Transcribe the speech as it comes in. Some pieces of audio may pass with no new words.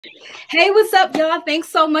Hey, what's up, y'all? Thanks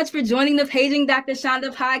so much for joining the Paging Dr. Chanda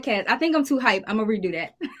podcast. I think I'm too hype. I'm going to redo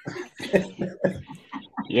that.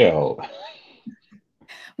 Yo.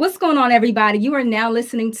 What's going on, everybody? You are now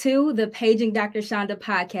listening to the Paging Dr. Chanda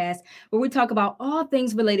podcast, where we talk about all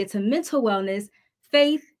things related to mental wellness,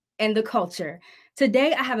 faith, and the culture.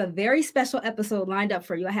 Today, I have a very special episode lined up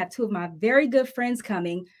for you. I have two of my very good friends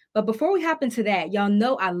coming. But before we hop into that, y'all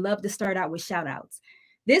know I love to start out with shout outs.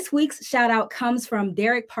 This week's shout out comes from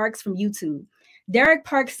Derek Parks from YouTube. Derek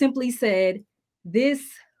Parks simply said, "This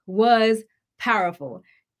was powerful."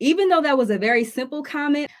 Even though that was a very simple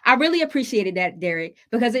comment, I really appreciated that, Derek,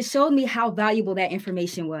 because it showed me how valuable that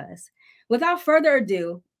information was. Without further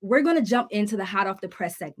ado, we're going to jump into the hot off the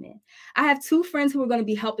press segment. I have two friends who are going to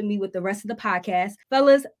be helping me with the rest of the podcast.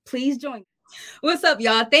 Fellas, please join. What's up,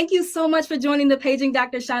 y'all? Thank you so much for joining the Paging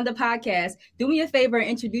Dr. Chanda podcast. Do me a favor and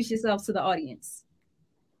introduce yourselves to the audience.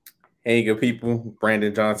 Hey, good people.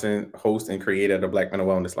 Brandon Johnson, host and creator of the Black Mental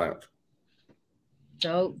Wellness Lounge.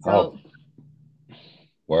 So.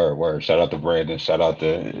 Word. Shout out to Brandon. Shout out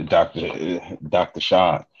to Dr.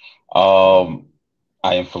 Sean.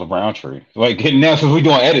 I am Phil Roundtree. Like now, since we're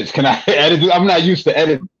doing edits, can I edit? I'm not used to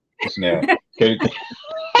edits now.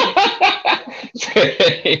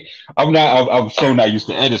 I'm so not used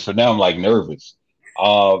to edits, so now I'm like nervous.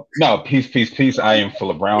 No, peace. I am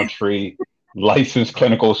Phil Roundtree, licensed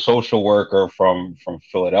clinical social worker from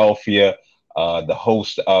Philadelphia. The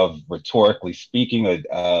host of Rhetorically Speaking,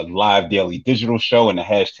 a live daily digital show, and the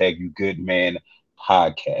hashtag You Good Man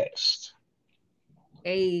podcast.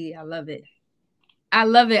 Hey, I love it. I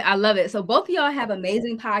love it. So both of y'all have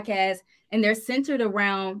amazing podcasts, and they're centered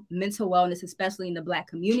around mental wellness, especially in the Black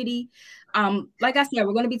community. Like I said,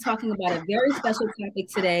 we're going to be talking about a very special topic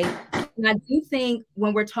today. And I do think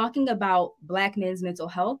when we're talking about Black men's mental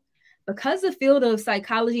health, because the field of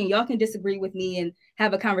psychology, and y'all can disagree with me and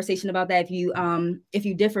have a conversation about that if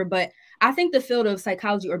you differ, but I think the field of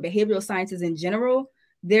psychology or behavioral sciences in general,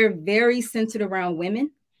 they're very centered around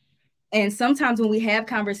women. And sometimes when we have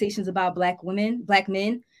conversations about Black men,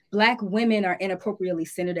 Black women are inappropriately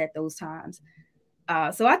centered at those times.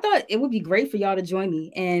 So I thought it would be great for y'all to join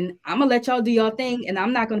me, and I'm gonna let y'all do y'all thing, and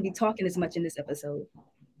I'm not going to be talking as much in this episode.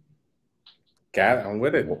 Got it. I'm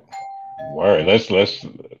with it. Word. Let's. You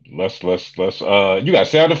got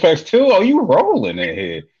sound effects too? Oh, you rolling in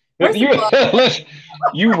here?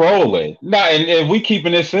 You rolling? Nah, and we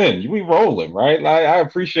keeping this in. We rolling, right? Like, I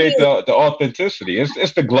appreciate the authenticity.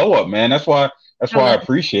 It's the glow up, man. That's why I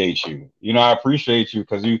appreciate you. I appreciate you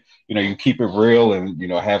because you keep it real and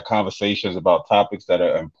have conversations about topics that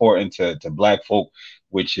are important to Black folk,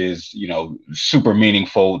 which is super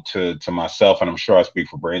meaningful to myself, and I'm sure I speak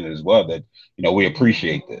for Brandon as well, that we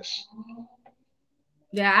appreciate this.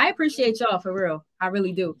 Yeah, I appreciate y'all for real. I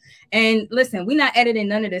really do. And listen, we're not editing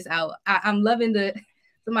none of this out. I'm loving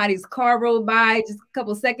somebody's car rolled by just a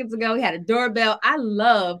couple seconds ago. He had a doorbell. I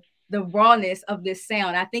love the rawness of this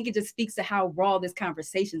sound. I think it just speaks to how raw this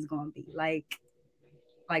conversation is going to be. Like,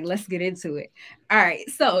 let's get into it. All right.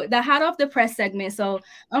 So the hot off the press segment. So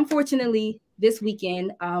unfortunately, this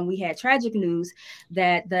weekend, we had tragic news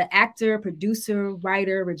that the actor, producer,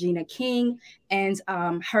 writer, Regina King, and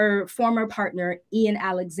her former partner, Ian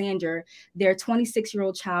Alexander, their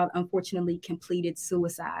 26-year-old child, unfortunately completed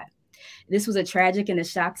suicide. This was a tragic and a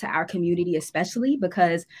shock to our community, especially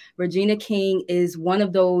because Regina King is one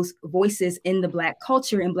of those voices in the Black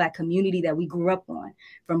culture and Black community that we grew up on,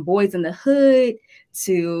 from Boys in the Hood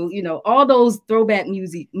to, all those throwback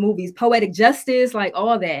movies, Poetic Justice, like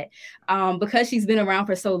all that. Because she's been around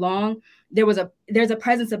for so long, there's a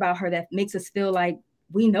presence about her that makes us feel like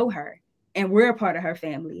we know her and we're a part of her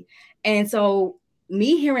family. And so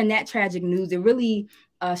me hearing that tragic news, it really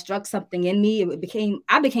struck something in me.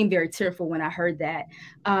 I became very tearful when I heard that.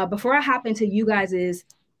 Before I hop into you guys'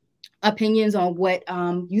 opinions on what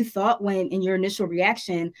you thought when in your initial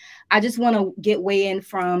reaction, I just want to weigh in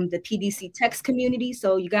from the PDC text community.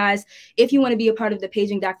 So you guys, if you want to be a part of the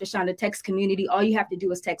Paging Dr. Chanda text community, all you have to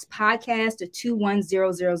do is text podcast to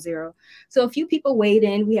 21000. So a few people weighed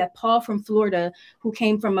in. We have Paul from Florida, who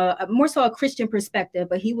came from a more so a Christian perspective,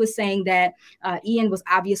 but he was saying that Ian was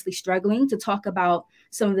obviously struggling to talk about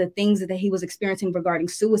some of the things that he was experiencing regarding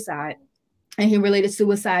suicide. And he related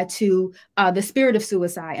suicide to the spirit of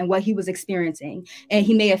suicide and what he was experiencing. And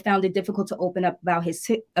he may have found it difficult to open up about his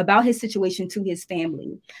situation to his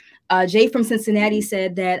family. Jay from Cincinnati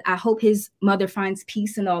said that I hope his mother finds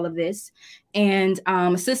peace in all of this. And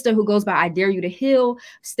a sister who goes by I Dare You to Heal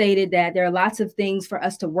stated that there are lots of things for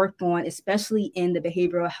us to work on, especially in the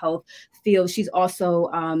behavioral health field. She's also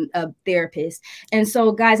a therapist. And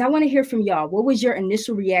so, guys, I want to hear from y'all. What was your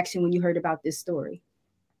initial reaction when you heard about this story?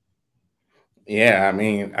 Yeah, I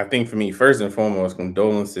mean, I think for me, first and foremost,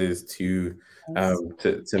 condolences Yes.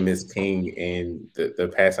 to Miss King and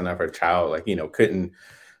the passing of her child. Like, couldn't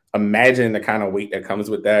imagine the kind of weight that comes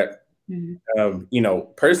with that.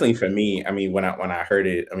 Mhm. Personally for me, I mean, when I heard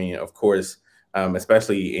it, I mean, of course,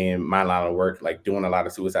 especially in my line of work, like doing a lot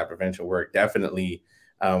of suicide prevention work, definitely,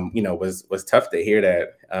 was tough to hear that.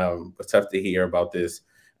 Was tough to hear about this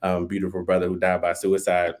beautiful brother who died by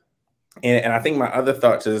suicide. And I think my other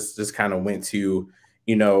thought just kind of went to,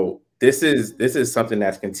 this is something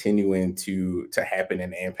that's continuing to happen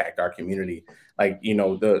and impact our community. Like,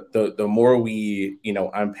 the more we,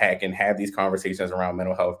 unpack and have these conversations around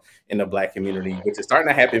mental health in the Black community, which is starting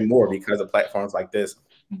to happen more because of platforms like this,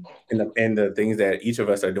 and the things that each of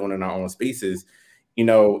us are doing in our own spaces.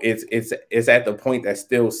 It's at the point that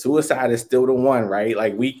still suicide is still the one, right?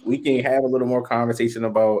 Like, we can have a little more conversation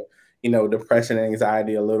about, depression and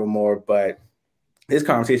anxiety a little more, but this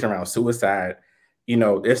conversation around suicide,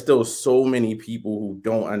 there's still so many people who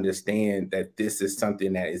don't understand that this is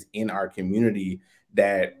something that is in our community,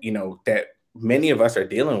 that, that many of us are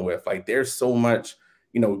dealing with. Like, there's so much,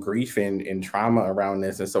 grief and trauma around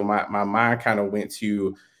this. And so my mind kind of went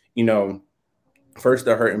to, you know, first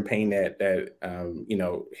the hurt and pain that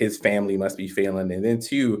his family must be feeling, and then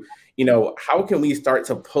two, how can we start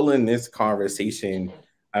to pull in this conversation,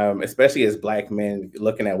 especially as Black men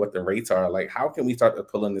looking at what the rates are. Like, how can we start to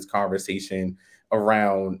pull in this conversation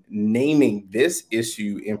around naming this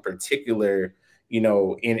issue in particular,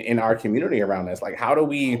 in our community around this? Like, how do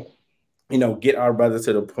we, get our brothers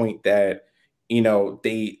to the point that,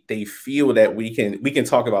 they feel that we can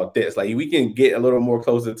talk about this. Like, we can get a little more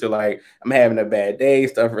closer to, like, I'm having a bad day,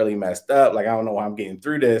 stuff really messed up, like, I don't know why I'm getting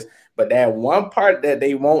through this. But that one part that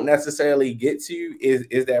they won't necessarily get to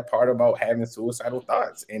is that part about having suicidal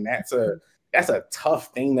thoughts. And that's a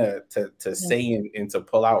tough thing to Yeah. say and to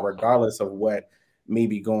pull out, regardless of what may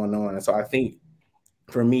be going on. And so I think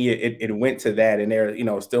for me, it went to that. And there,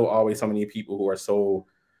 still always so many people who are so,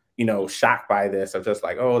 shocked by this, of just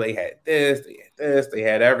like, oh, they had this, they had this, they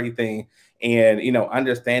had everything. And,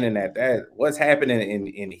 understanding that what's happening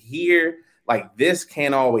in here, like, this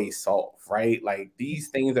can't always solve, right? Like, these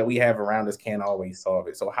things that we have around us can't always solve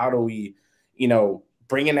it. So how do we,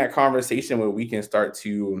 bring in that conversation where we can start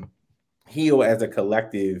to heal as a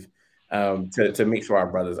collective, to make sure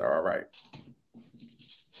our brothers are all right?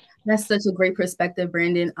 That's such a great perspective,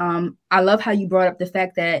 Brandon. I love how you brought up the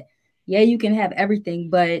fact that, yeah, you can have everything,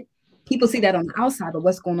 but people see that on the outside, but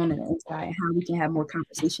what's going on the inside, and how we can have more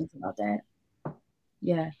conversations about that.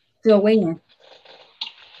 Yeah. Phil, weigh in.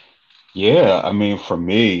 Yeah, I mean, for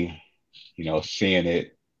me, seeing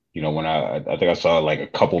it, when I think I saw it like a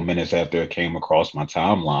couple minutes after it came across my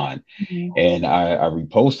timeline, Mhm. and I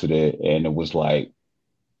reposted it, and it was like,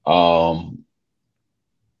 um,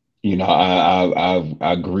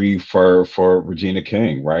 I grieve for Regina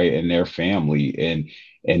King, right, and their family,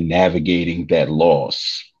 and navigating that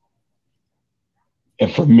loss.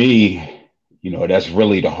 And for me, that's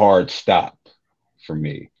really the hard stop for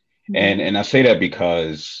me. Mhm. And I say that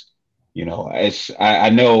because, I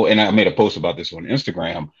know, and I made a post about this on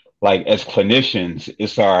Instagram. Like, as clinicians,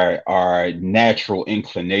 it's our natural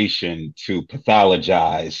inclination to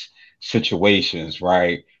pathologize situations,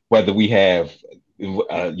 right? Whether we have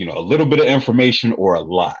a little bit of information or a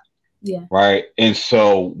lot, Yeah. right? And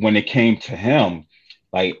so when it came to him,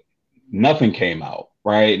 like, nothing came out,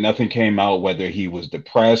 right? Nothing came out whether he was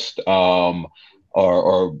depressed, or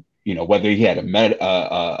whether he had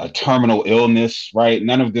a terminal illness, right?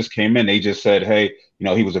 None of this came in. They just said, hey,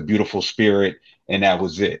 he was a beautiful spirit, and that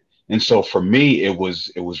was it. And so for me, it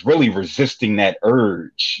was really resisting that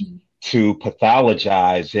urge Mhm. to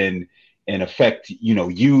pathologize and in effect,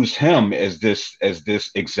 use him as this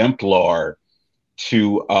exemplar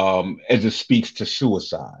to as it speaks to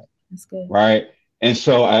suicide, That's good. right? And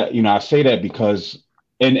so I say that because,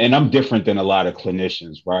 and I'm different than a lot of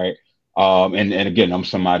clinicians, right? And again, I'm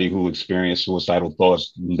somebody who experienced suicidal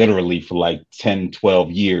thoughts literally for like 10,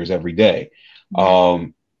 12 years every day. Mhm.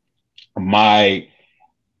 um my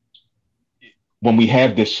When we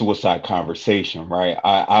have this suicide conversation, right,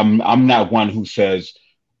 I'm not one who's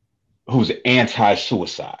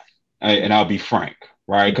anti-suicide. And I'll be frank,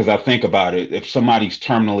 right? Because I think about it. If somebody's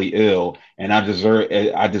terminally ill and I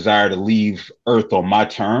desire to leave Earth on my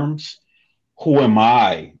terms, who am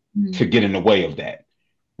I Mhm. to get in the way of that?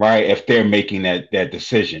 Right? If they're making that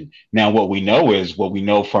decision. Now, what we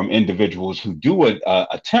know from individuals who do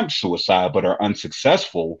attempt suicide but are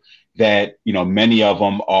unsuccessful, that many of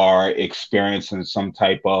them are experiencing some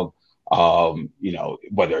type of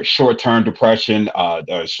whether it's short-term depression,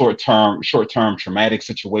 a short-term traumatic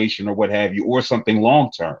situation, or what have you, or something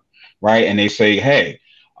long-term, right? And they say, hey,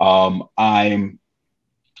 I'm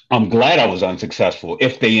glad I was unsuccessful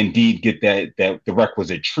if they indeed get that the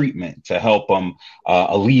requisite treatment to help them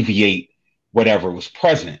alleviate whatever was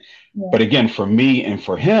present. Yeah. But again, for me and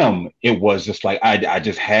for him, it was just like I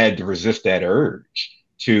just had to resist that urge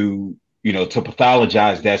to to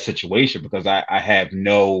pathologize that situation because I have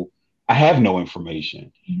no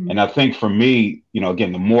information. Mm-hmm. And I think for me,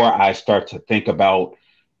 again, the more I start to think about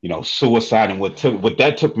suicide and what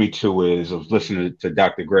that took me to is I was listening to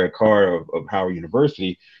Dr. Greg Carr of Howard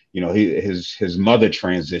University. His mother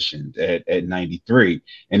transitioned at 93,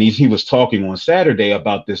 and he was talking on Saturday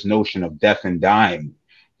about this notion of death and dying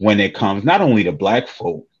when it comes not only to Black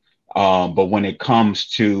folk, but when it comes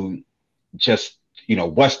to just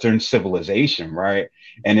Western civilization, right?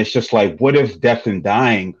 And it's just like, what if death and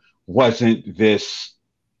dying wasn't this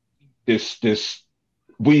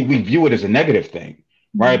we view it as a negative thing,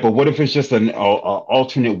 right? Mm-hmm. But what if it's just an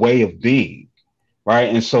alternate way of being?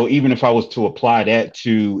 Right. And so even if I was to apply that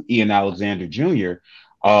to Ian Alexander Jr.,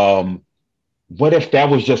 what if that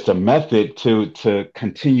was just a method to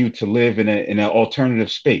continue to live in an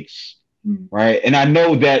alternative space? Mm-hmm. Right. And I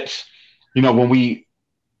know that, when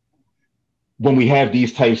we have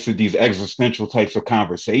these existential types of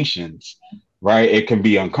conversations, right, it can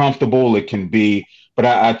be uncomfortable. It can be. But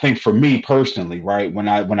I think for me personally, right, when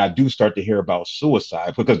I do start to hear about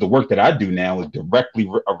suicide, because the work that I do now is directly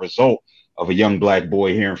a result of a young Black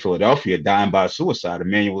boy here in Philadelphia dying by suicide,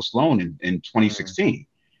 Emmanuel Sloan in 2016,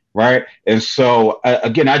 right? And so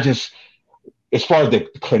again, as far as the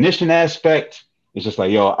clinician aspect, it's just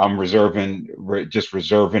like, I'm reserving the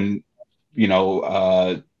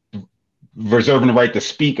right to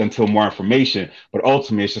speak until more information. But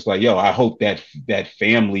ultimately, it's just like, I hope that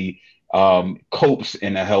family copes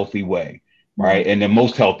in a healthy way, right? Mm-hmm. And the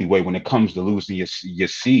most healthy way when it comes to losing your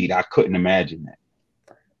seed. I couldn't imagine that.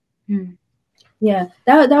 Mm-hmm. Yeah,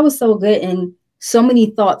 that was so good. And so many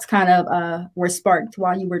thoughts kind of were sparked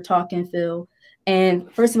while you were talking, Phil.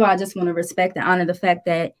 And first of all, I just want to respect and honor the fact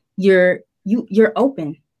that you're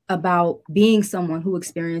open about being someone who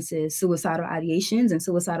experiences suicidal ideations and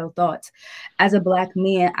suicidal thoughts. As a Black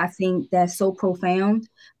man, I think that's so profound.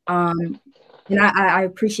 And I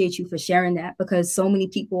appreciate you for sharing that, because so many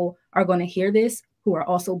people are going to hear this who are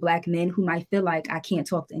also Black men who might feel like, I can't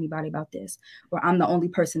talk to anybody about this, or I'm the only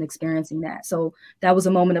person experiencing that. So that was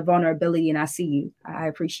a moment of vulnerability, and I see you. I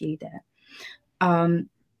appreciate that.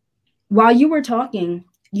 While you were talking,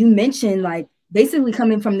 you mentioned like basically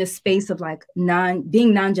coming from this space of like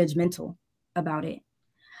being non-judgmental about it.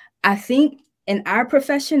 I think in our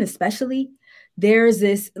profession, especially, there's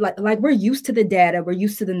this like we're used to the data, we're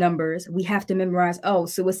used to the numbers. We have to memorize,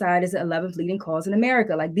 suicide is the 11th leading cause in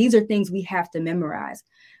America. Like these are things we have to memorize.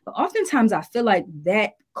 But oftentimes I feel like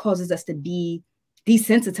that causes us to be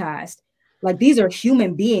desensitized. Like these are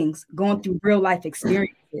human beings going through real life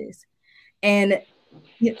experiences. And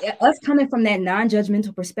us coming from that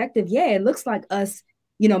non-judgmental perspective, it looks like us,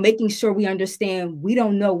 making sure we understand we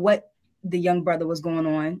don't know what the young brother was going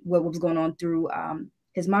on, what was going on through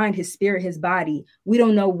his mind, his spirit, his body. We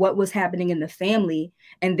don't know what was happening in the family.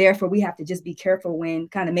 And therefore we have to just be careful when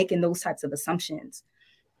kind of making those types of assumptions.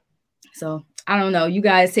 So I don't know, you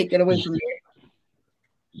guys take it away from here.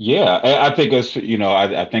 Yeah, I think it's,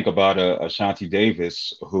 I think about Ashanti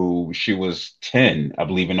Davis, who she was 10, I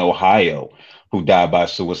believe, in Ohio, who died by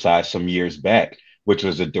suicide some years back, which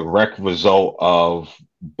was a direct result of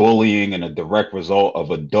bullying and a direct result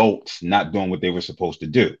of adults not doing what they were supposed to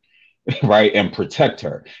do. Right, and protect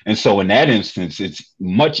her. And so in that instance, it's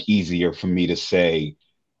much easier for me to say,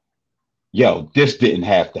 this didn't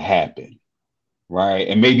have to happen. Right.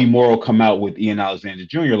 And maybe more will come out with Ian Alexander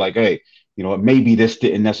Jr. like, hey, maybe this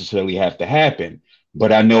didn't necessarily have to happen.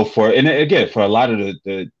 But I know for a lot of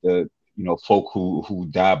the folk who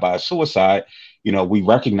die by suicide, we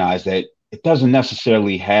recognize that it doesn't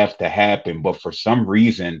necessarily have to happen. But for some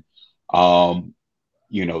reason, they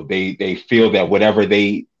feel that whatever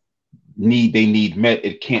they need met,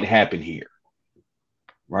 it can't happen here.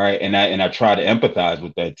 Right. And I try to empathize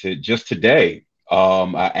with that. Just today,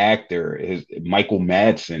 an actor is Michael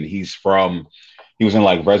Madsen. He was in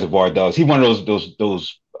like Reservoir Dogs. He's one of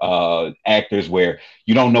those actors where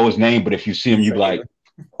you don't know his name, but if you see him, you be like,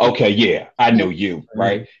 okay, yeah, I know you,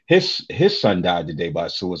 right? His son died today by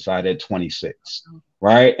suicide at 26,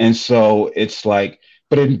 right? And so it's like,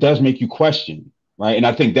 but it does make you question, right? And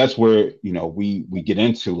I think that's where we get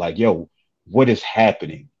into like, what is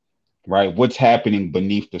happening, right? What's happening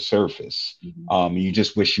beneath the surface? Mm-hmm. You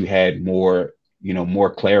just wish you had more,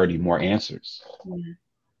 more clarity, more answers.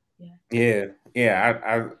 Yeah,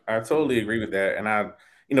 I totally agree with that. And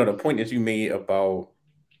the point that you made about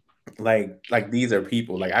like these are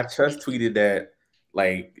people. Like I just tweeted that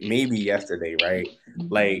like maybe yesterday, right?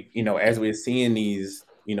 Like, you know, as we're seeing these,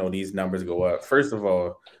 you know, these numbers go up, first of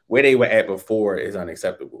all, where they were at before is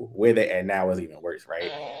unacceptable. Where they're at now is even worse,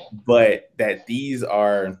 right? But that these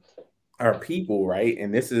are people, right?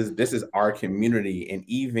 And this is our community. And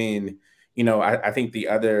even, you know, I think the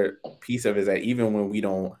other piece of it is that even when we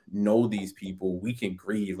don't know these people, we can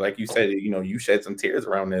grieve. Like you said, you know, you shed some tears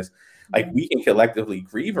around this. Like we can collectively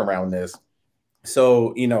grieve around this.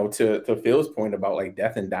 So, you know, to Phil's point about like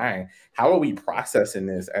death and dying, how are we processing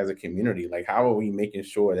this as a community? Like, how are we making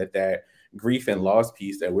sure that that grief and loss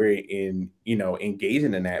piece that we're in, you know,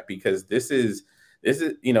 engaging in that? Because this is,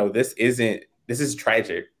 you know, this is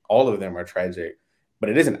tragic. All of them are tragic, but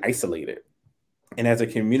it isn't isolated. And as a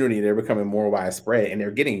community, they're becoming more widespread and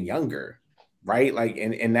they're getting younger, right? Like,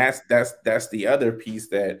 and that's the other piece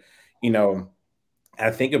that, you know, I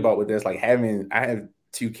think about with this, like I have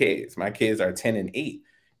two kids. My kids are 10 and 8.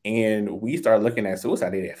 And we start looking at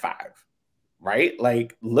suicide rate at 5, right?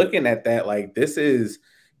 Like looking at that, like this is,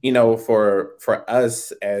 you know, for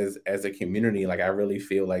us as a community, like I really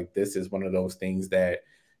feel like this is one of those things that,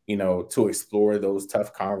 you know, to explore those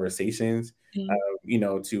tough conversations, you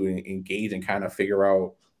know, to engage and kind of figure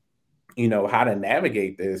out, you know, how to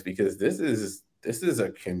navigate this, because this is a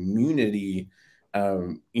community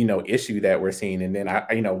you know, issue that we're seeing. And then I,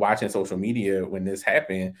 you know, watching social media when this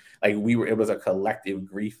happened, like it was a collective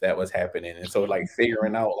grief that was happening. And so like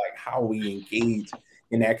figuring out like how we engage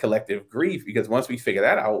in that collective grief, because once we figure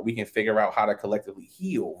that out, we can figure out how to collectively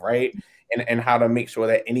heal, right? And how to make sure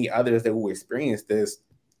that any others that will experience this,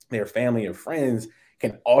 their family or friends,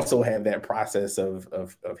 can also have that process of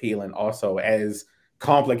healing also, as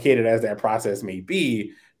complicated as that process may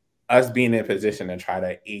be, us being in a position to try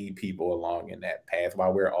to aid people along in that path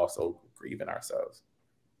while we're also grieving ourselves.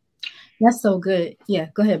 That's so good. Yeah,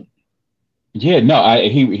 go ahead. Yeah, no,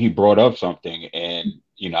 he brought up something, and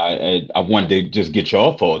you know, I wanted to just get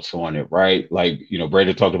your thoughts on it, right? Like, you know,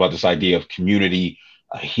 Brady talked about this idea of community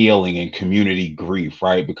healing and community grief,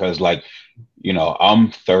 right? Because like, you know,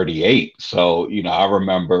 I'm 38, so you know, I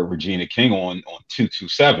remember Regina King on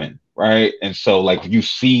 227, right? And so like you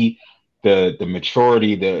see the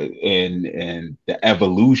maturity, and the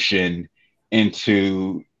evolution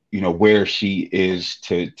into, you know, where she is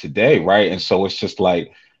to today, right? And so it's just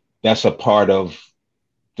like that's a part of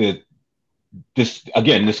the this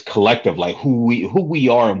again, this collective, like who we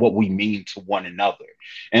are and what we mean to one another.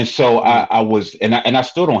 And so I was, and I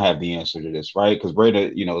still don't have the answer to this, right? Because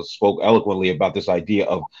Breda, you know, spoke eloquently about this idea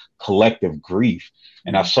of collective grief.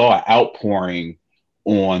 And I saw an outpouring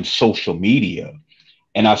on social media,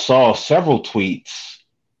 and I saw several tweets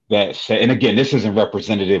that said, and again, this isn't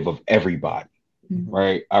representative of everybody,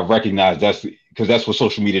 right? I recognize that's because that's what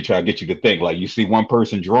social media try to get you to think. Like you see one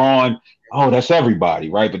person drawn, oh, that's everybody,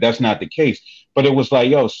 right? But that's not the case. But it was like,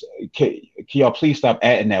 yo, can y'all please stop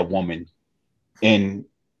adding that woman in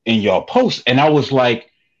y'all posts? And I was like,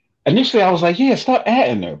 initially I was like, yeah, stop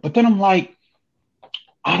adding her. But then I'm like,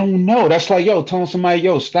 I don't know. That's like, yo, telling somebody,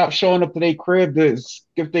 yo, stop showing up to their crib to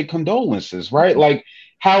give their condolences, right? Like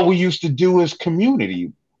how we used to do as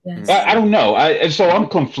community. Yes. I don't know. And so I'm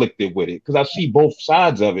conflicted with it because I see both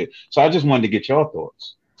sides of it. So I just wanted to get your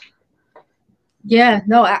thoughts. Yeah,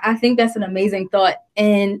 no, I think that's an amazing thought.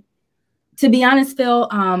 And to be honest, Phil,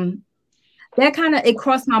 that kind of, it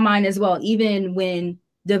crossed my mind as well. Even when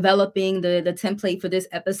developing the template for this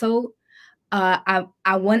episode, I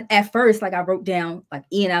want at first, like I wrote down like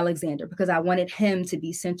Ian Alexander, because I wanted him to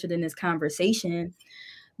be centered in this conversation.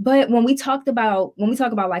 But when we talk about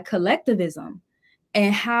like collectivism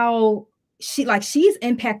and how she's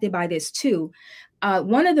impacted by this too.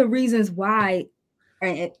 One of the reasons why,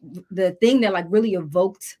 the thing that like really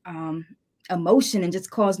evoked emotion and just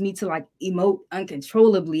caused me to like emote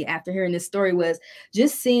uncontrollably after hearing this story was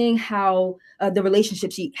just seeing how the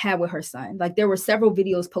relationship she had with her son. Like there were several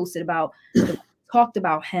videos posted about talked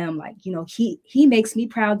about him, like, you know, he makes me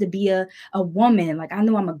proud to be a woman. Like I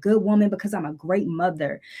know I'm a good woman because I'm a great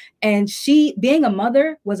mother. And she being a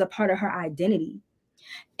mother was a part of her identity.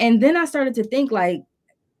 And then I started to think like,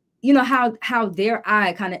 you know, how dare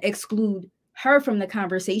I kind of exclude her from the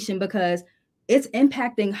conversation, because it's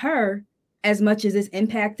impacting her as much as it's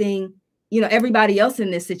impacting, you know, everybody else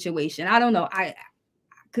in this situation. I don't know. I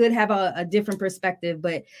could have a different perspective,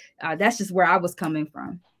 but that's just where I was coming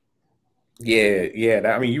from. Yeah.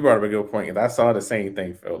 I mean, you brought up a good point. I saw the same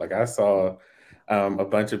thing, Phil. Like I saw a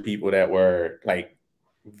bunch of people that were like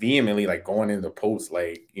vehemently like going into posts,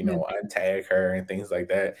 like, you know, untag her and things like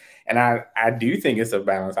that. And I do think it's a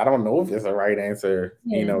balance. I don't know if it's a right answer,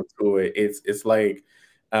 you know, to it. It's like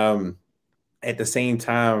at the same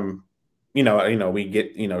time, we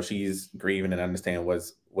get, she's grieving and understand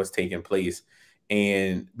what's taking place.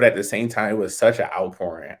 But at the same time, it was such an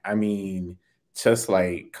outpouring. I mean, just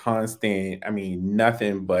like constant,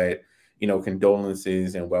 nothing but,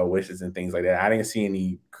 condolences and well wishes and things like that. I didn't see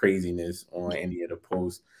any craziness on any of the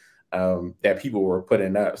posts that people were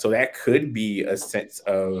putting up. So that could be a sense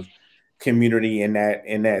of community in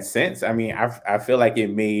that sense. I mean, I feel like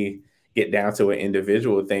it may get down to an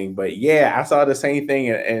individual thing, but yeah, I saw the same thing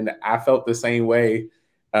and I felt the same way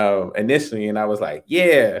initially, and I was like,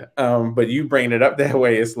 yeah. But you bring it up that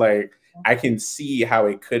way, it's like I can see how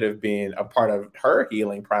it could have been a part of her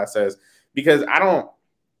healing process, because I don't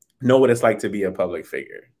know what it's like to be a public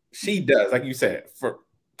figure. She does, like you said, for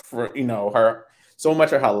her, so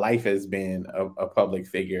much of her life has been a public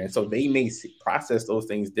figure, and so they may process those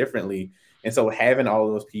things differently. And so having all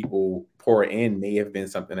those people pour in may have been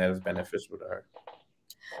something that was beneficial to her.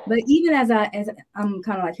 But even as I'm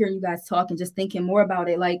kind of like hearing you guys talk and just thinking more about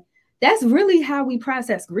it, like that's really how we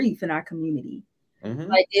process grief in our community.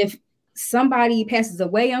 Like if somebody passes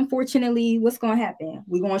away, unfortunately, what's going to happen?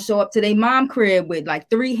 We're going to show up to their mom crib with like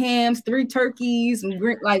 3 hams, 3 turkeys,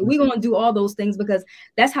 and like we're going to do all those things because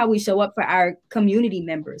that's how we show up for our community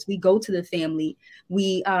members. We go to the family,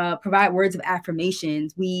 we provide words of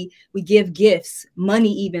affirmations, we give gifts,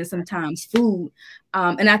 money, even sometimes food.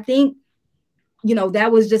 And I think,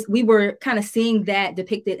 that was just, we were kind of seeing that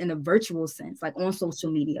depicted in a virtual sense, like on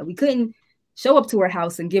social media. We couldn't show up to her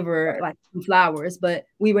house and give her like some flowers, but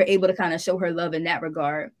we were able to kind of show her love in that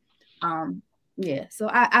regard. Yeah, so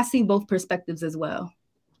I see both perspectives as well.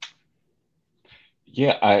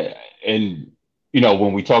 Yeah,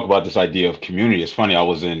 when we talk about this idea of community, it's funny. I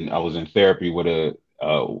was in therapy with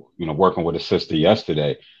working with a sister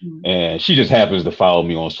yesterday, and she just happens to follow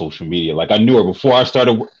me on social media. Like I knew her before I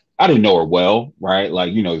started. I didn't know her well, right?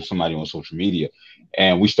 Like, somebody on social media,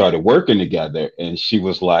 and we started working together, and she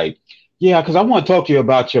was like, yeah, because I want to talk to you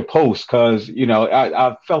about your post, because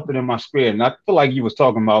I felt it in my spirit, and I feel like you was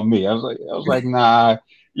talking about me. I was like, nah,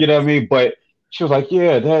 you know what I mean? But she was like,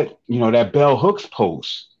 yeah, that Bell Hooks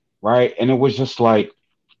post, right? And it was just like,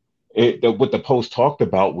 what the post talked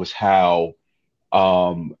about was how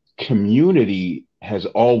community has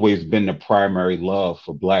always been the primary love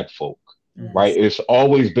for Black folk, right? It's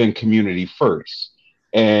always been community first.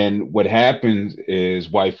 And what happens is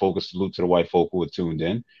white folk, a salute to the white folk who are tuned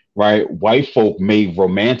in, right? White folk made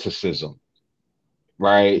romanticism,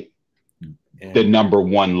 right, the number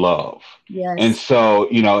one love. Yes. And so,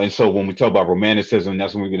 when we talk about romanticism,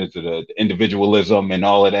 that's when we get into the individualism and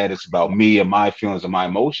all of that. It's about me and my feelings and my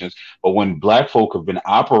emotions. But when Black folk have been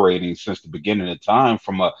operating since the beginning of time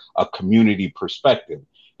from a community perspective.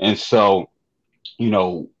 And so,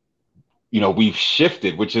 we've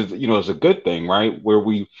shifted, which is, is a good thing, right? Where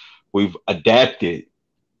we've adapted.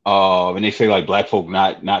 And they say like Black folk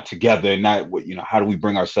not together, not how do we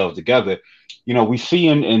bring ourselves together? We see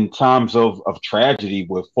in times of tragedy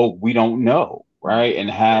with folk we don't know, right? And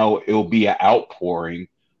how it'll be an outpouring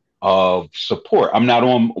of support. I'm not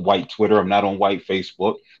on white Twitter, I'm not on white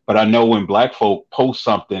Facebook, but I know when Black folk post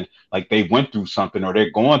something like they went through something or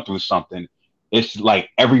they're going through something, it's like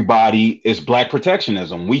everybody is Black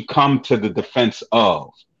protectionism. We come to the defense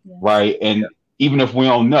of, right? And even if we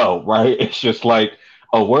don't know, right? It's just like,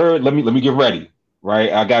 a word, let me get ready,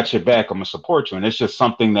 right? I got your back. I'm gonna support you. And it's just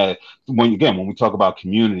something that when we talk about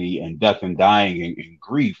community and death and dying and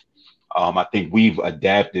grief, I think we've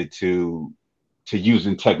adapted to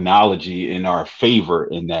using technology in our favor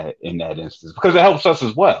in that instance, because it helps us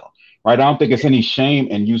as well, right? I don't think it's any shame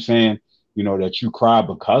in you saying, that you cry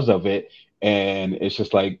because of it. And it's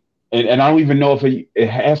just like, and I don't even know if it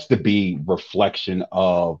has to be reflection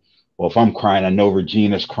of, well, if I'm crying, I know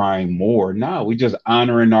Regina's crying more. No, we just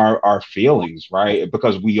honoring our feelings, right?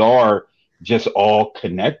 Because we are just all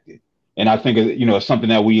connected. And I think, it's something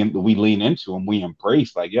that we lean into and we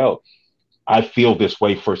embrace, like, yo, I feel this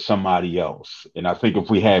way for somebody else. And I think if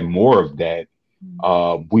we had more of that,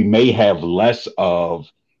 we may have less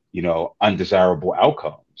of, undesirable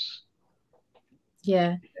outcomes.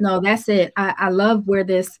 Yeah, no, that's it. I love where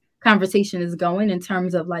this conversation is going in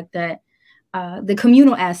terms of like that, the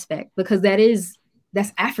communal aspect, because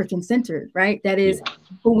that's African centered, right? That is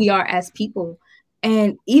who we are as people.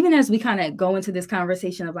 And even as we kind of go into this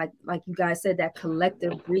conversation of like you guys said, that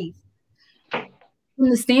collective grief, from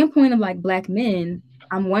the standpoint of like Black men,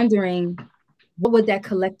 I'm wondering, what would that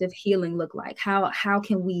collective healing look like? How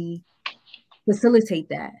can we facilitate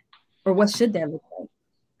that? Or what should that look like?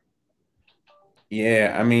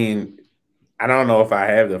 Yeah, I mean, I don't know if I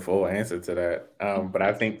have the full answer to that. But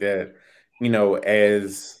I think that,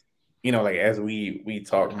 as as we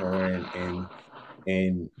talk more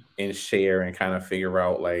and and share and kind of figure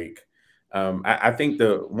out like, I think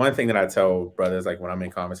the one thing that I tell brothers, like when I'm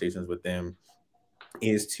in conversations with them,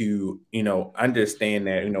 is to, understand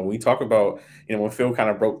that, we talk about, when Phil kind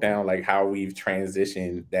of broke down like how we've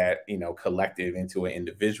transitioned that, collective into an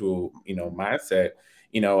individual, mindset,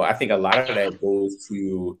 I think a lot of that goes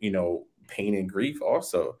to, pain and grief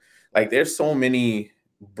also. Like there's so many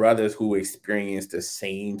brothers who experience the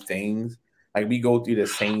same things. Like we go through the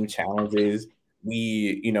same challenges.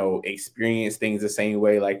 We, experience things the same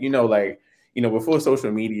way. Like, before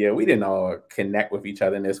social media, we didn't all connect with each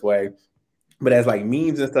other in this way. But as like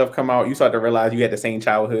memes and stuff come out, you start to realize you had the same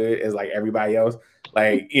childhood as like everybody else.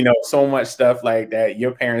 Like, so much stuff like that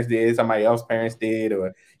your parents did, somebody else's parents did,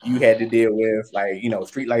 or you had to deal with, like,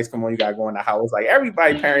 street lights come on, you gotta go in the house. Like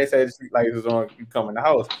everybody parents said street lights was on, you come in the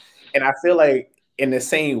house. And I feel like in the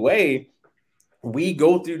same way, we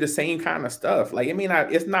go through the same kind of stuff. Like, I mean,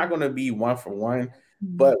 it's not going to be one for one,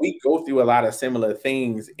 but we go through a lot of similar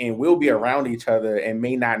things, and we'll be around each other and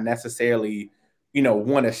may not necessarily,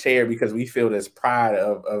 want to share because we feel this pride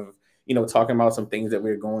of talking about some things that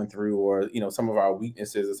we're going through, or, some of our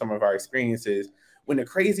weaknesses or some of our experiences. When the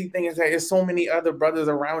crazy thing is that there's so many other brothers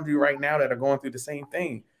around you right now that are going through the same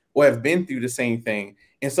thing or have been through the same thing.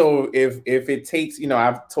 And so if it takes,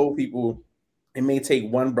 I've told people, it may take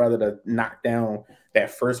one brother to knock down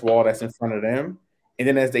that first wall that's in front of them. And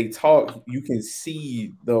then as they talk, you can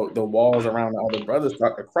see the walls around the other brothers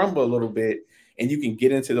start to crumble a little bit, and you can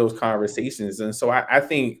get into those conversations. And so I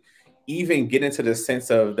think even get into the sense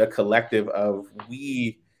of the collective of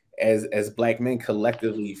we as Black men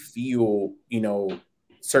collectively feel,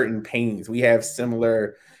 certain pains. We have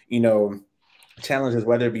similar, challenges,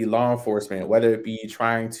 whether it be law enforcement, whether it be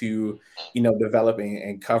trying to, develop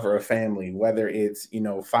and cover a family, whether it's,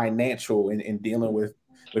 financial and dealing with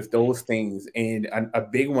those things. And a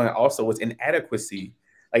big one also is inadequacy.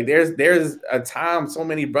 Like there's a time so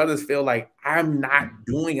many brothers feel like I'm not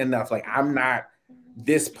doing enough. Like I'm not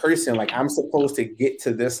this person. Like I'm supposed to get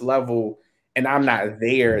to this level and I'm not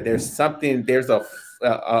there. There's a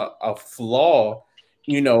flaw,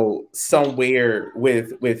 somewhere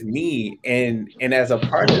with me. And as a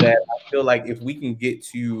part of that, I feel like if we can get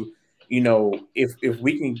to, if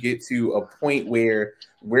we can get to a point where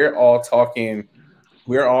we're all talking,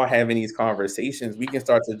 we're all having these conversations, we can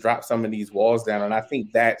start to drop some of these walls down. And I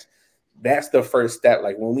think that's the first step.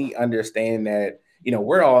 Like when we understand that,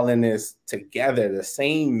 we're all in this together, the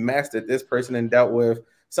same mess that this person had dealt with,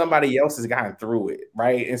 somebody else has gotten through it,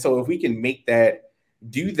 right? And so if we can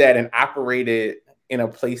do that and operate it in a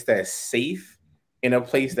place that's safe, in a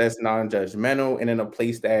place that's non-judgmental, and in a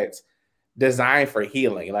place that's designed for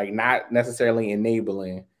healing, like not necessarily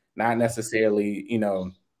enabling, not necessarily, in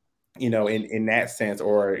that sense,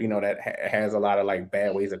 or, that has a lot of like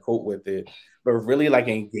bad ways to cope with it, but really like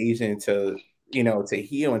engaging to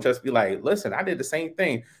heal and just be like, listen, I did the same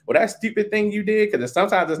thing. Well, that stupid thing you did, because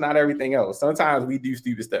sometimes it's not everything else. Sometimes we do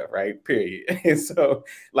stupid stuff, right? Period. And so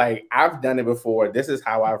like, I've done it before. This is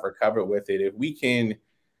how I've recovered with it. If we can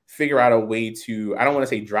figure out a way to, I don't want to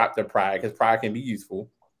say drop the pride, because pride can be useful,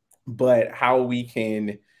 but how we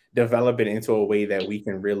can develop it into a way that we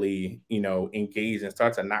can really, engage and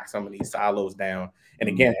start to knock some of these silos down. And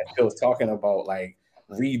again, as Phil's talking about, like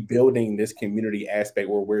rebuilding this community aspect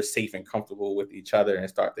where we're safe and comfortable with each other and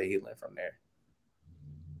start the healing from there.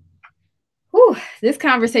 Whew, this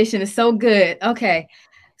conversation is so good. Okay.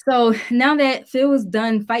 So now that Phil was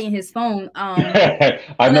done fighting his phone, I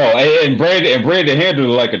know, and Brandon handled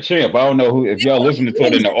it like a champ. I don't know if y'all listening to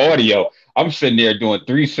it in the audio. I'm sitting there doing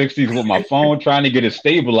 360s with my phone, trying to get it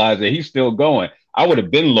stabilized, and he's still going. I would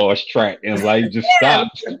have been lost track and like just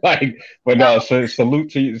stopped. Like, but no, so salute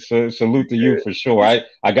to you for sure.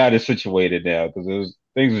 I got it situated now because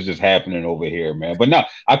things are just happening over here, man. But no,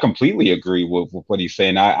 I completely agree with what he's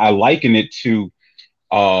saying. I liken it to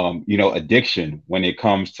addiction when it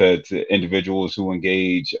comes to individuals who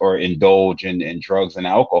engage or indulge in drugs and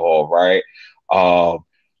alcohol, right?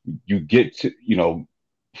 You get to,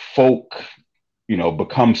 folk,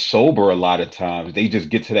 become sober a lot of times. They just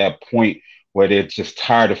get to that point where they're just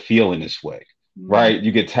tired of feeling this way, right?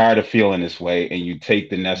 You get tired of feeling this way and you take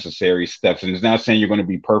the necessary steps. And it's not saying you're going to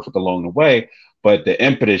be perfect along the way, but the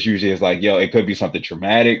impetus usually is like, it could be something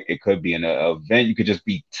traumatic. It could be an event. You could just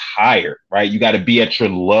be tired, right? You got to be at your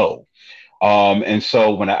low. And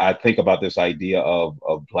so when I think about this idea of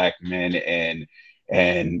Black men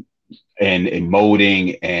and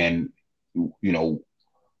emoting and,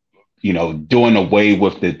 doing away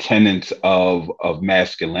with the tenets of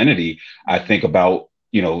masculinity, I think about,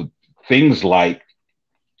 things like,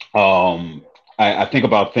 I think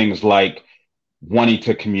about things like wanting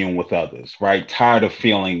to commune with others, right? Tired of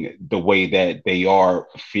feeling the way that they are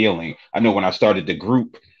feeling. I know when I started the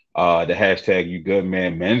group, the hashtag You Good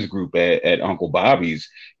Man Men's group at Uncle Bobby's,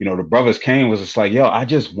 you know, the brothers came was just like, yo, I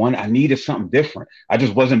needed something different. I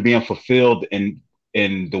just wasn't being fulfilled in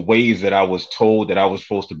the ways that I was told that I was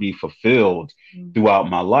supposed to be fulfilled throughout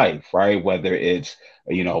my life, right? Whether it's,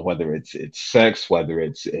 you know, whether it's sex, whether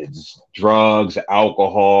it's drugs,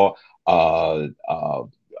 alcohol, uh,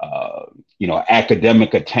 uh, you know,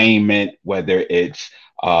 academic attainment, whether it's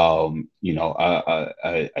you know,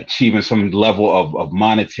 achieving some level of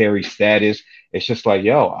monetary status. It's just like,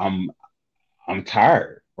 yo, I'm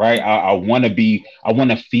tired, right? I want to I want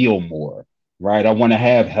to feel more, right? I want to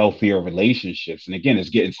have healthier relationships. And again, it's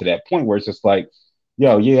getting to that point where it's just like,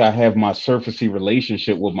 yo, yeah, I have my surfacey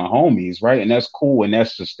relationship with my homies, right? And that's cool and that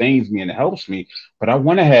sustains me and helps me. But I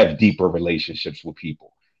want to have deeper relationships with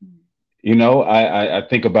people. You know, I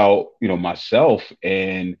think about, you know, myself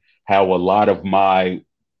and how a lot of my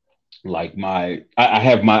I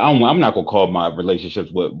have my I'm not gonna call my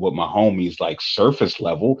relationships with my homies like surface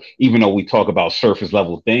level, even though we talk about surface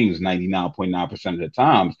level things 99.9% of the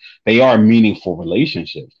times, they are meaningful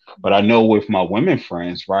relationships. But I know with my women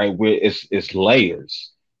friends, right, where it's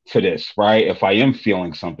layers to this, right? If I am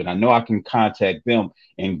feeling something, I know I can contact them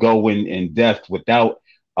and go in depth without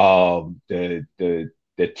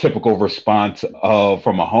the typical response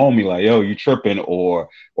from a homie like, yo, you tripping, or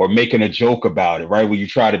making a joke about it, right? When you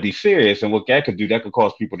try to be serious, and what that could do, that could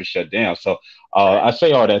cause people to shut down. So I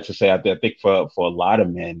say all that to say, I think for a lot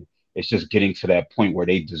of men, it's just getting to that point where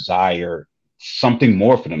they desire something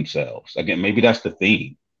more for themselves. Again, maybe that's the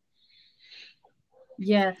theme.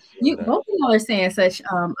 Yeah, you both of y'all are saying such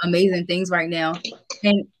amazing things right now,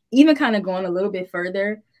 and even kind of going a little bit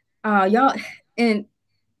further, y'all. And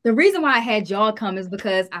the reason why I had y'all come is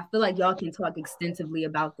because I feel like y'all can talk extensively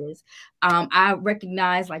about this. I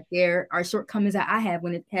recognize like there are shortcomings that I have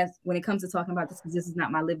when it comes to talking about this, because this is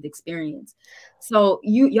not my lived experience. So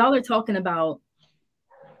y'all are talking about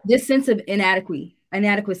this sense of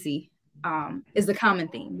inadequacy is the common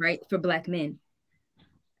theme, right, for Black men.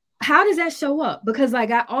 How does that show up? Because like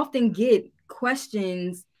I often get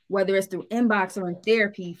questions, whether it's through inbox or in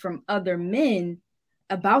therapy, from other men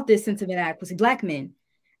about this sense of inadequacy, Black men.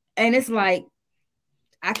 And it's like,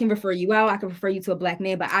 I can refer you out, I can refer you to a Black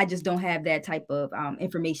man, but I just don't have that type of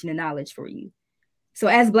information and knowledge for you. So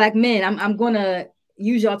as Black men, I'm going to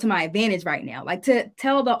use y'all to my advantage right now, like to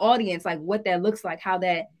tell the audience like what that looks like, how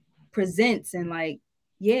that presents, and like,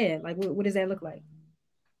 yeah, like what does that look like?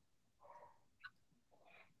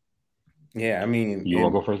 Yeah, I mean, You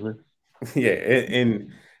want to go first, Rick? Yeah,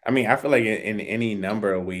 and I mean, I feel like in any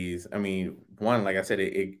number of ways. I mean, one, like I said,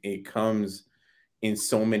 it comes in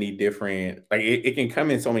so many different, like it can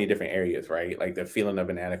come in so many different areas, right? Like the feeling of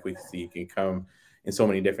inadequacy can come in so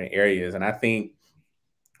many different areas, and I think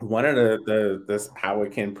one of the how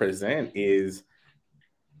it can present is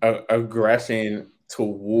aggression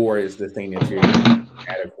towards the thing that you're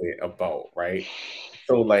inadequate about, right?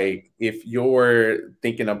 So like if you're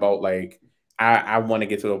thinking about like I want to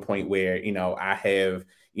get to a point where, you know, I have,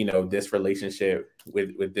 you know, this relationship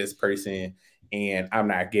with this person and I'm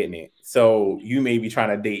not getting it. So you may be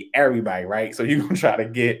trying to date everybody, right? So you're gonna try to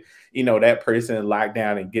get, you know, that person locked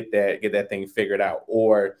down and get that thing figured out.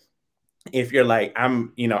 Or if you're like,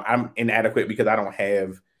 I'm inadequate because I don't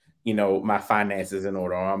have, you know, my finances in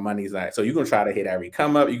order, or my money's not. So you're gonna try to hit every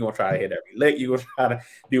come up, you're gonna try to hit every lick, you're gonna try to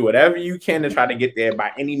do whatever you can to try to get there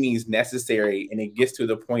by any means necessary. And it gets to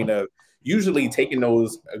the point of usually taking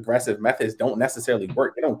those aggressive methods don't necessarily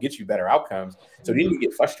work. They don't get you better outcomes. So then you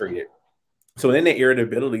get frustrated. So then the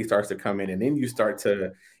irritability starts to come in, and then you start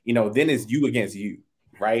to, you know, then it's you against you,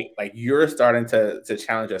 right? Like you're starting to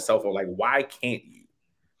challenge yourself, or like, why can't you?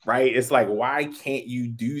 Right? It's like, why can't you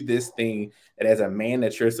do this thing that as a man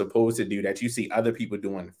that you're supposed to do, that you see other people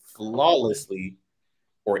doing flawlessly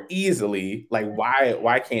or easily? Like,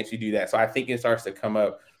 why can't you do that? So I think it starts to come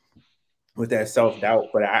up with that self-doubt.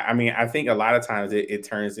 But I mean, I think a lot of times it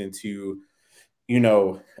turns into,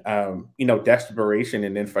 desperation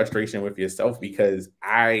and then frustration with yourself, because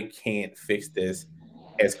I can't fix this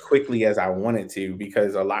as quickly as I wanted to,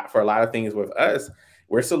 because for a lot of things with us,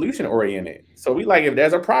 we're solution oriented. So we like, if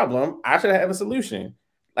there's a problem, I should have a solution.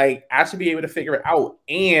 Like I should be able to figure it out,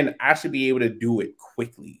 and I should be able to do it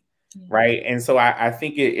quickly. Right. And so I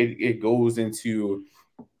think it goes into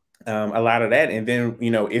a lot of that. And then,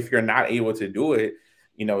 if you're not able to do it,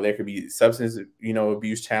 there could be substance,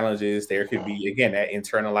 abuse challenges. There could be, again, that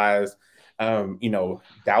internalized,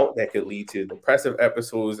 doubt that could lead to depressive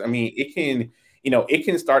episodes. I mean, it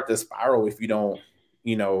can start to spiral if you don't,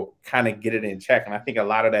 kind of get it in check. And I think a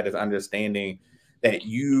lot of that is understanding, that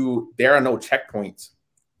there are no checkpoints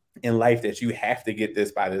in life that you have to get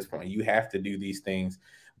this by this point. You have to do these things,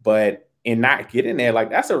 but in not getting there, like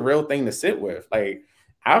that's a real thing to sit with. Like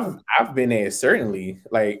I've been there certainly,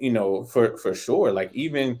 like, you know, for sure. Like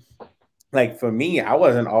even like for me, I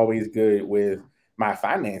wasn't always good with my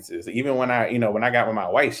finances. Even when I got with my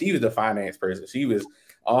wife, she was the finance person. She was,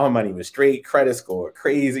 all her money was straight, credit score,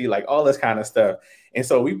 crazy, like all this kind of stuff. And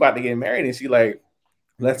so we about to get married, and she like,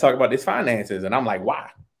 let's talk about these finances. And I'm like,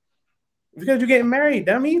 why? Because you're getting married,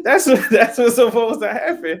 dummy. That's what's supposed to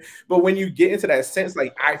happen. But when you get into that sense,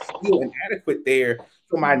 like I feel inadequate there,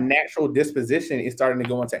 so my natural disposition is starting to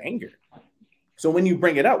go into anger. So when you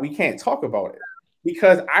bring it up, we can't talk about it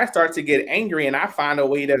because I start to get angry and I find a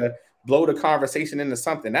way to blow the conversation into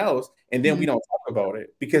something else, and then we don't talk about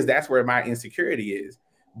it because that's where my insecurity is.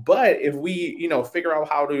 But if we, you know, figure out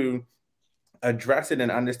how to address it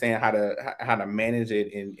and understand how to manage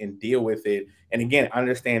it and deal with it, and again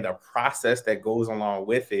understand the process that goes along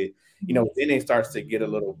with it, you know, then it starts to get a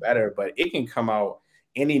little better. But it can come out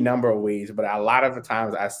any number of ways, but a lot of the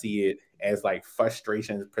times I see it as like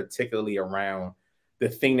frustrations, particularly around the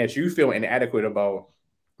thing that you feel inadequate about,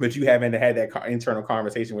 but you haven't had that internal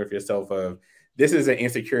conversation with yourself of, this is an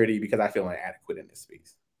insecurity because I feel inadequate in this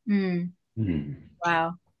space.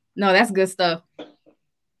 Wow. No, that's good stuff.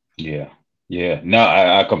 Yeah. No,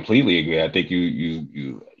 I completely agree. I think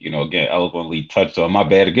you know, again, eloquently touched on, my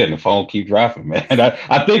bad again, the phone keep dropping, man.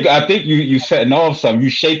 I think you setting off something. You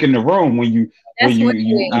shaking the room when you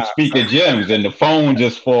speak of gems and the phone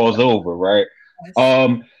just falls over, right?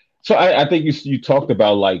 So I think you talked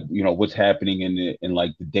about, like, you know, what's happening in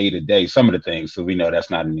like the day to day, some of the things. So we know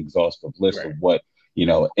that's not an exhaustive list of what, you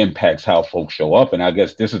know, impacts how folks show up. And I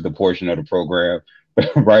guess this is the portion of the program,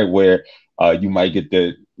 right, where you might get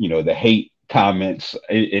the, you know, the hate comments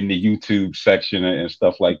in the YouTube section and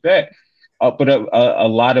stuff like that. But a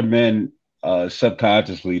lot of men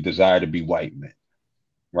subconsciously desire to be white men,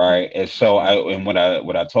 right? And so when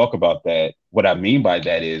I talk about that, what I mean by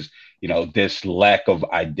that is, you know, this lack of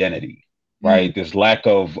identity, right? This lack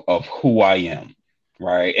of who I am,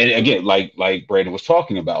 right? And again, like Brandon was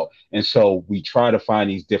talking about, and so we try to find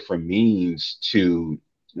these different means to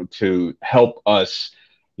help us,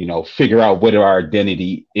 you know, figure out what our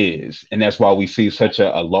identity is. And that's why we see such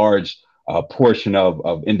a large portion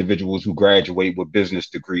of individuals who graduate with business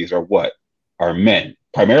degrees are men,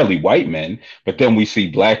 primarily white men. But then we see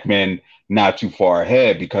black men not too far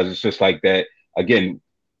ahead, because it's just like that. Again,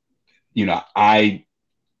 you know, I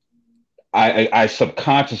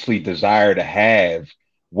subconsciously desire to have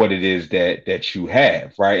what it is that you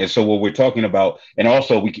have, right? And so what we're talking about, and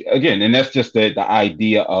also and that's just the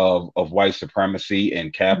idea of white supremacy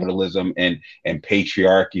and capitalism and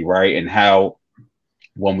patriarchy, right? And how,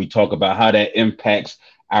 when we talk about how that impacts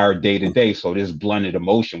our day to day. So this blended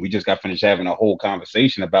emotion, we just got finished having a whole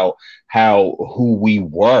conversation about who we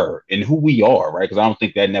were and who we are, right? Because I don't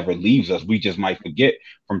think that never leaves us. We just might forget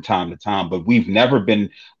from time to time, but we've never been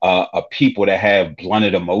a people that have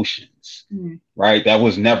blended emotions, right? That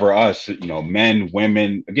was never us, you know, men,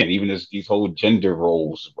 women, again, even these whole gender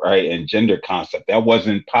roles, right? And gender concept, that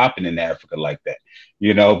wasn't popping in Africa like that,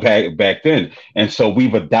 you know, back then. And so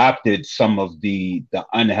we've adopted some of the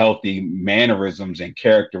unhealthy mannerisms and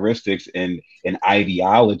characteristics and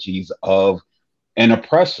ideologies of an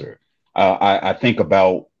oppressor. I think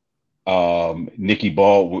about Nikki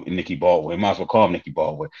Baldwin, might as well call him Nikki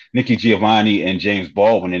Baldwin, Nikki Giovanni and James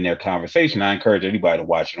Baldwin in their conversation. I encourage anybody to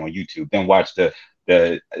watch it on YouTube, then watch the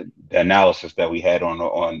analysis that we had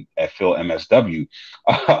on at Phil MSW,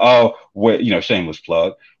 where, you know, shameless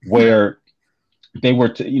plug, where they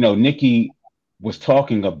were, you know, Nikki was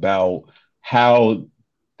talking about how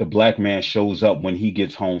the black man shows up when he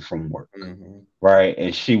gets home from work, right?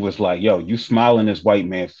 And she was like, yo, you smile in this white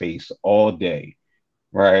man face all day,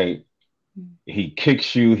 right? He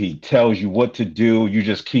kicks you, he tells you what to do, you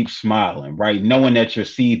just keep smiling, right? Knowing that you're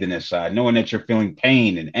seething inside, knowing that you're feeling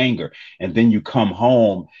pain and anger. And then you come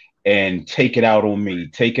home and take it out on me,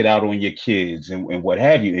 take it out on your kids and what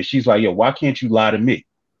have you. And she's like, yo, why can't you lie to me?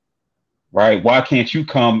 Right? Why can't you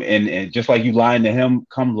come and just like you lying to him,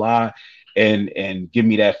 come lie and give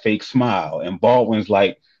me that fake smile? And Baldwin's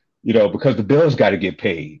like, you know, because the bills got to get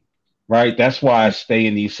paid, right? That's why I stay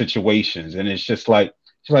in these situations. And it's just like,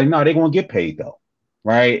 she's like, no, they're gonna get paid though,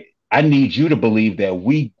 right? I need you to believe that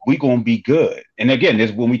we gonna be good. And again,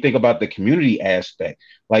 this when we think about the community aspect,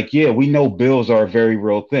 like, yeah, we know bills are a very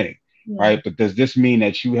real thing, right? But does this mean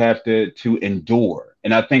that you have to endure?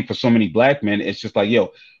 And I think for so many black men, it's just like,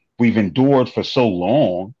 yo, we've endured for so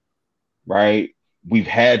long, right? we've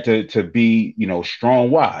had to be, you know,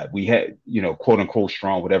 strong. Why? We had, you know, quote unquote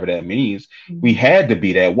strong, whatever that means. We had to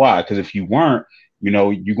be that. Why? Because if you weren't, you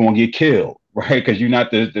know, you're gonna get killed, right? Because you're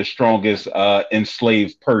not the strongest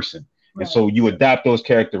enslaved person. And so you adopt those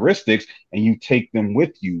characteristics and you take them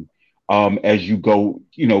with you as you go,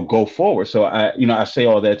 you know, go forward. So I say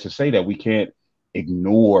all that to say that we can't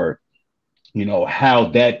ignore, you know, how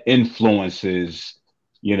that influences,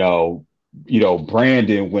 you know,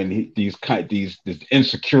 Brandon when these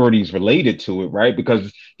insecurities related to it, right?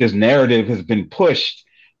 Because this narrative has been pushed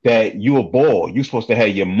that you a ball, you're supposed to have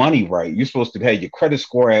your money right, you're supposed to have your credit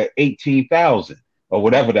score at 18,000 or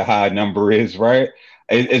whatever the high number is, right?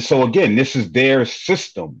 And so again, this is their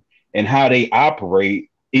system and how they operate.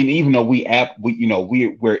 And even though we're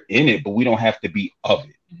in it, but we don't have to be of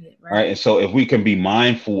it, right? And so if we can be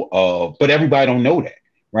mindful of, but everybody don't know that,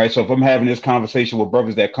 right? So if I'm having this conversation with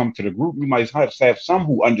brothers that come to the group, we might have some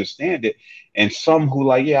who understand it and some who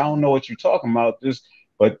like, yeah, I don't know what you're talking about.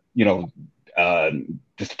 But you know,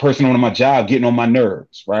 this person on my job getting on my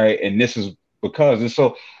nerves, right? And this is because, and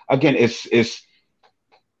so again, it's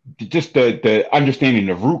just the understanding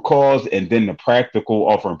the root cause and then the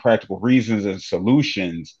offering practical reasons and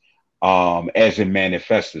solutions as it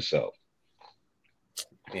manifests itself.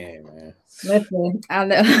 Yeah, man. Listen, I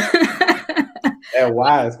know. That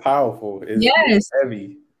why is powerful. It's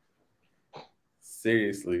heavy.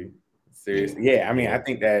 Seriously. Yeah, I mean, I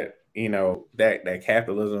think that, you know, that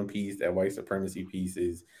capitalism piece, that white supremacy piece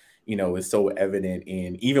is, you know, is so evident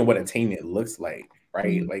in even what attainment looks like,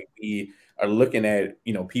 right? Like we are looking at,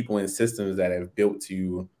 you know, people in systems that have built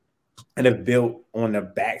on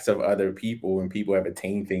the backs of other people, and people have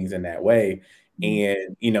attained things in that way.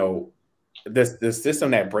 And, you know, the system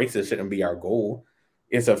that breaks it shouldn't be our goal.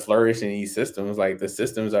 It's a flourish in these systems. Like the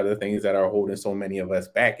systems are the things that are holding so many of us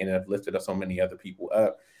back and have lifted so many other people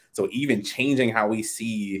up. So even changing how we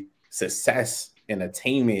see success and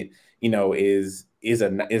attainment, you know, is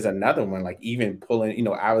another one. Like even pulling, you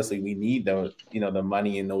know, obviously we need the, you know, the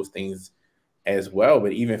money and those things as well,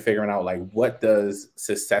 but even figuring out like what does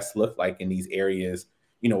success look like in these areas,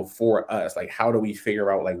 you know, for us. Like how do we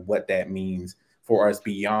figure out like what that means for us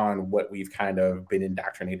beyond what we've kind of been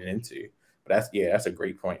indoctrinated into? But that's a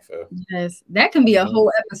great point, Phil. Yes, that can be a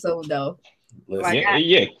whole episode though. Listen.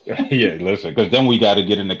 Listen, because then we got to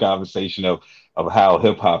get in the conversation of how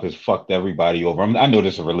hip hop has fucked everybody over. I know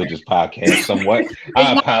this is a religious podcast, somewhat.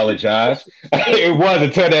 I apologize. It was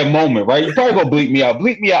until that moment, right? You probably gonna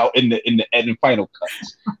bleep me out in the final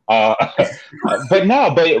cuts. But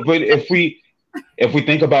if we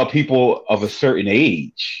think about people of a certain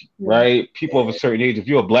age, right? People of a certain age. If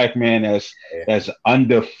you're a black man that's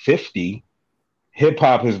under 50, hip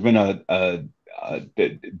hop has been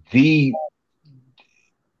the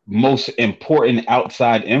most important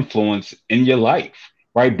outside influence in your life,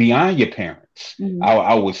 right? Beyond your parents,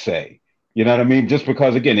 I would say. You know what I mean? Just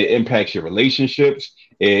because, again, it impacts your relationships.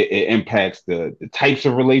 It impacts the types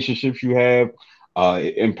of relationships you have.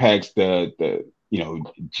 It impacts the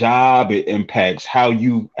job. It impacts how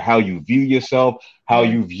you view yourself, how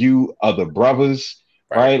you view other brothers,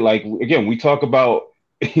 right? Like, again, we talk about,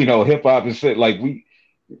 you know, hip hop is like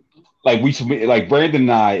Brandon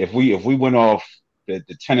and I, if we went off the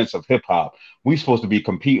tenets of hip hop, we supposed to be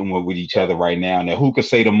competing with each other right now. And who could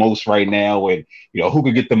say the most right now, and you know who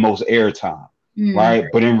could get the most airtime, right?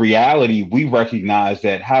 But in reality, we recognize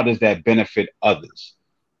that how does that benefit others,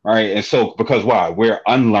 right? And so because we're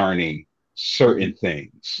unlearning certain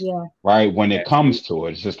things, right? When it comes to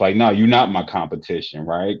it, it's just like, no, you're not my competition,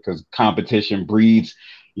 right? Because competition breeds.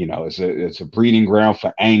 You know, it's a breeding ground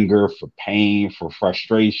for anger, for pain, for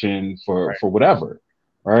frustration, for whatever,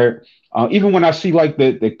 right? Even when I see like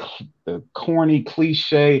the corny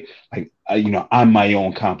cliche, like you know, I'm my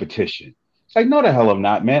own competition. It's like, no, the hell I'm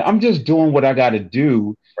not, man. I'm just doing what I got to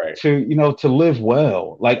do to live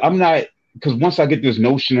well. Like I'm not, because once I get this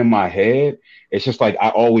notion in my head, it's just like I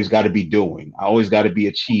always got to be doing. I always got to be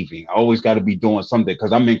achieving. I always got to be doing something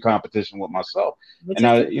because I'm in competition with myself.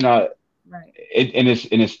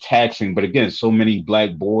 It's taxing, but again, so many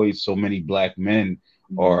black boys, so many black men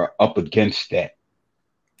are up against that.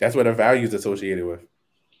 That's what their value is associated with.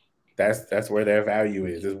 That's where their value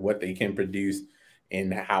is what they can produce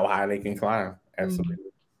and how high they can climb. Absolutely.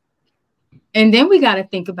 And then we got to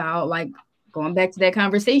think about, like, going back to that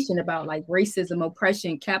conversation about like racism,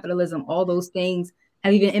 oppression, capitalism, all those things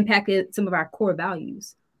have even impacted some of our core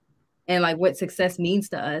values and like what success means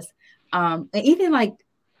to us. And even like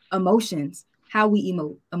emotions, how we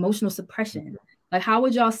emote, emotional suppression. Like, how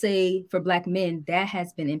would y'all say for Black men that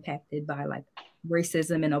has been impacted by like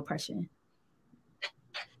racism and oppression?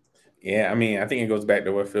 Yeah, I mean, I think it goes back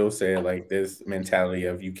to what Phil said, like this mentality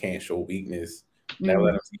of you can't show weakness. That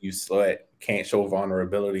let them see you sweat. Can't show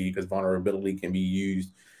vulnerability because vulnerability can be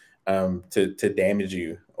used to damage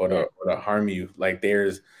you or to harm you. Like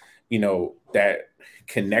there's, that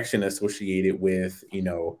connection associated with,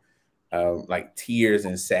 like tears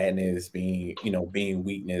and sadness being, being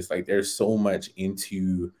weakness. Like there's so much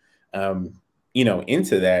um,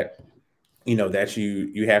 into that, that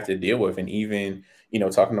you have to deal with. And even,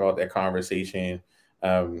 talking about that conversation,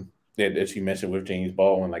 that you mentioned with James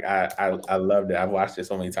Baldwin, like I loved it. I've watched it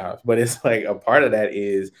so many times, but it's like a part of that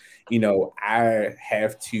is, I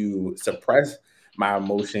have to suppress my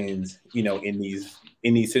emotions, in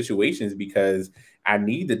these situations because I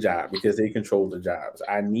need the job because they control the jobs.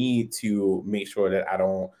 I need to make sure that I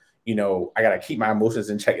don't, I got to keep my emotions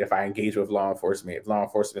in check if I engage with law enforcement. If law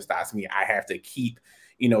enforcement stops me, I have to keep,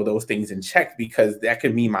 those things in check because that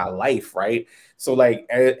could mean my life, right? So like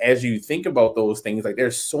as you think about those things, like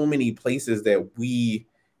there's so many places that we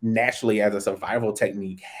naturally as a survival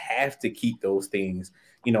technique have to keep those things,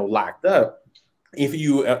 locked up. If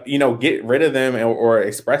you get rid of them or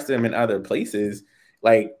express them in other places,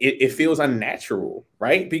 like it feels unnatural,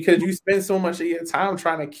 right? Because you spend so much of your time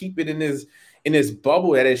trying to keep it in this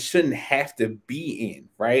bubble that it shouldn't have to be in,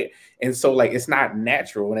 right? And so like it's not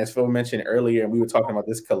natural. And as Phil mentioned earlier, and we were talking about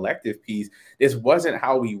this collective piece, this wasn't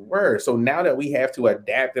how we were. So now that we have to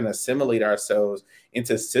adapt and assimilate ourselves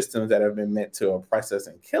into systems that have been meant to oppress us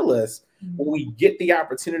and kill us, when we get the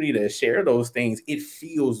opportunity to share those things, it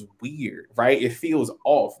feels weird, right? It feels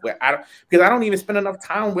off. Because I don't even spend enough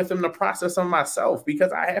time with them to process them myself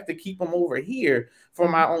because I have to keep them over here for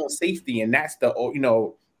my own safety. And that's the,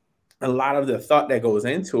 a lot of the thought that goes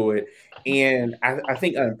into it. And I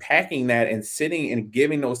think unpacking that and sitting and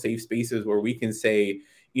giving those safe spaces where we can say,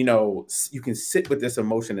 you can sit with this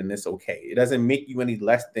emotion and it's okay. It doesn't make you any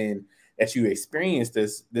less than that you experience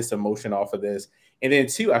this emotion off of this. And then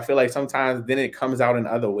two, I feel like sometimes then it comes out in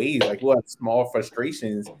other ways. Like we'll have small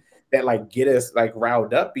frustrations that like get us like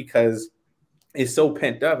riled up because it's so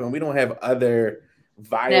pent up and we don't have other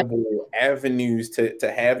viable avenues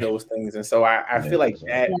to have those things. And so I feel like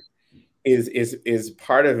that is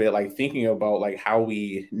part of it, like thinking about like how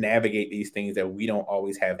we navigate these things that we don't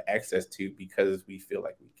always have access to because we feel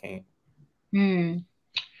like we can't.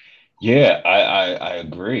 Yeah, I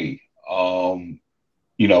agree.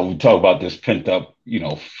 We talk about this pent up,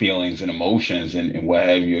 feelings and emotions and what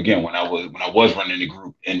have you. Again, when I was running the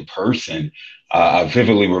group in person, I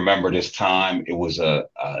vividly remember this time. It was a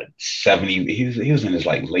 70. He was in his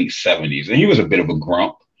like late 70s, and he was a bit of a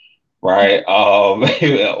grump, right?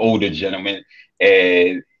 An older gentleman,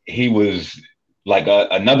 and he was like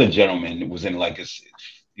another gentleman was in like his,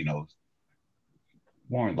 you know,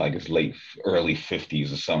 more like his early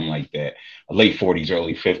 50s or something like that, late 40s,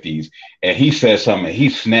 early 50s. And he said something, he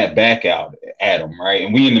snapped back out at him, right?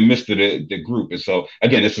 And we in the midst of the group. And so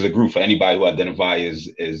again, this is a group for anybody who identify as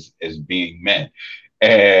being men.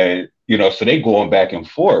 And so they going back and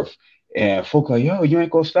forth. And folk like, yo, you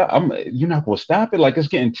ain't gonna stop. You're not gonna stop it. Like it's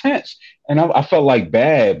getting tense. And I felt like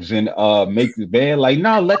Babs and Make the Bed, like,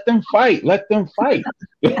 no, let them fight. Let them fight.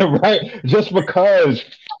 Right? Just because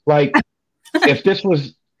like if this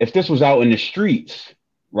was out in the streets,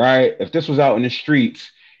 right? If this was out in the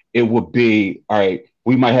streets, it would be all right.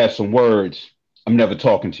 We might have some words. I'm never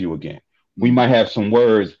talking to you again. We might have some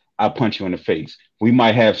words. I'll punch you in the face. We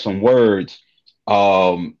might have some words.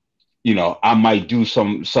 I might do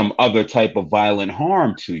some other type of violent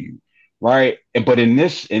harm to you, right? But in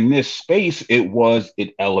this space,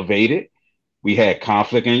 it elevated. We had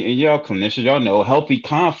conflict, and y'all clinicians, y'all know healthy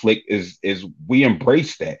conflict is we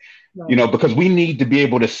embrace that, because we need to be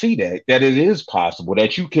able to see that it is possible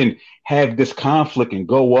that you can have this conflict and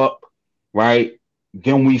go up, right?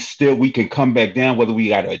 Then we can come back down, whether we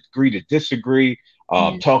got to agree to disagree,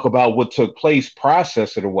 talk about what took place,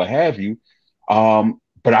 process it, or what have you.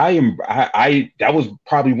 But I that was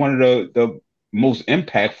probably one of the most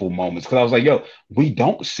impactful moments because I was like, yo, we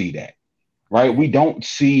don't see that, right? We don't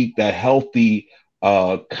see the healthy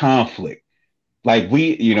conflict. Like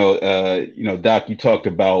Doc, you talked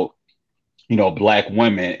about, black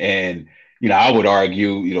women, and I would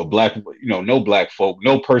argue, black, no black folk,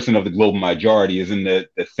 no person of the global majority is in the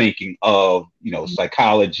thinking of,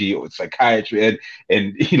 psychology or psychiatry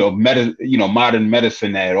and modern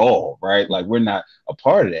medicine at all, right? Like we're not a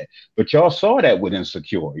part of that. But y'all saw that with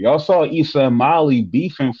Insecure. Y'all saw Issa and Molly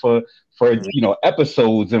beefing for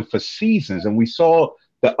episodes and for seasons, and we saw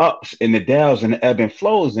the ups and the downs and the ebb and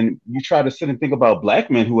flows. And you try to sit and think about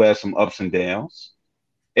black men who have some ups and downs,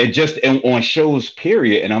 on shows,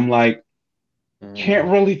 period. And I'm like, can't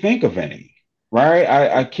really think of any. right?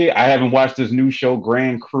 I can't. I haven't watched this new show,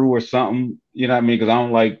 Grand Crew or something. You know what I mean? Because I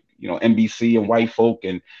don't like NBC and white folk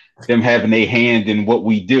and them having their hand in what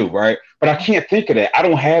we do, right? But I can't think of that. I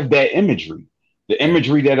don't have that imagery. The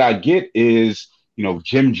imagery that I get is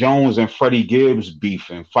Jim Jones and Freddie Gibbs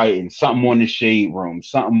beefing, fighting, something on the Shade Room,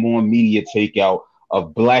 something on Media Takeout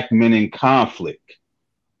of black men in conflict,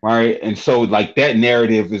 right? And so like that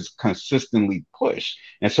narrative is consistently pushed.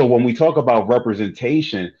 And so when we talk about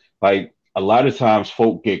representation, like a lot of times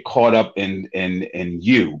folk get caught up in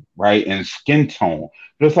you, right? And skin tone.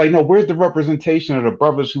 But it's like, no, where's the representation of the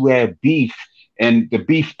brothers who had beef and the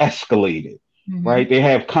beef escalated, right? They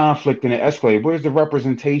have conflict and it escalated. Where's the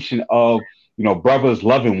representation of, brothers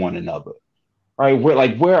loving one another, right?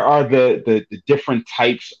 Where are the different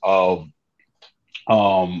types of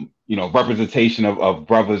representation of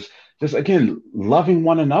brothers just again loving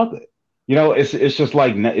one another? It's just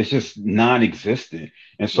like it's just non-existent.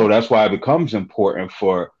 And so that's why it becomes important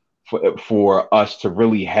for us to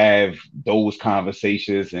really have those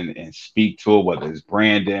conversations and speak to it, whether it's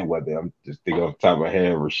Brandon, whether I'm just thinking off the top of my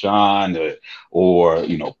head, Rashawn, or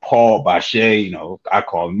Paul Bache. I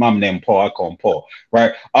call him, my name Paul, I call him Paul,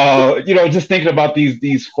 right? Just thinking about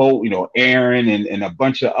these folk, Aaron and a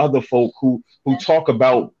bunch of other folk who talk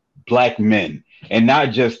about black men, and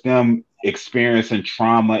not just them experiencing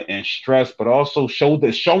trauma and stress, but also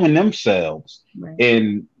showing themselves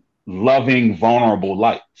in loving, vulnerable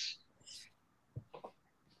lights.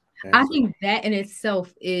 I think that in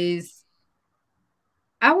itself is,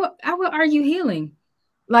 I would argue, healing.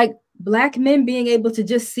 Like black men being able to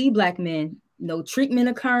just see black men, no treatment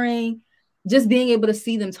occurring, just being able to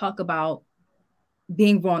see them talk about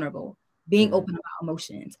being vulnerable, being open about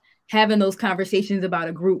emotions, having those conversations about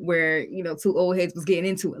a group where, two old heads was getting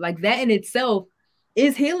into it. Like that in itself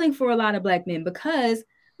is healing for a lot of black men, because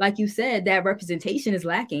like you said, that representation is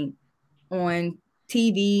lacking on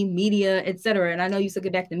TV, media, etc. And I know you took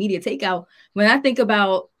it back to Media Takeout. When I think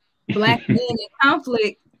about black men in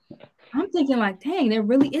conflict, I'm thinking like, dang, there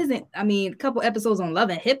really isn't. I mean, a couple episodes on Love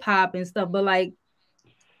and Hip Hop and stuff, but like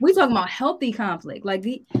we talking about healthy conflict. Like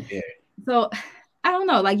so I don't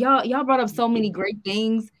know. Like y'all brought up so many great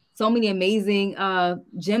things. So many amazing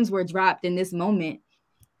gems were dropped in this moment.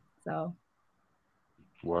 So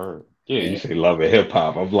word. Yeah, you say Love and Hip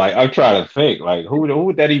Hop. I'm trying to think, like, who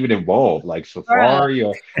would that even involve? Like Safari,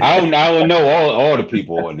 or I don't know all the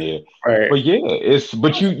people on there. Right. But yeah,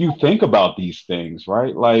 but you think about these things,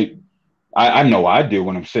 right? Like I know I do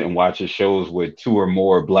when I'm sitting watching shows with two or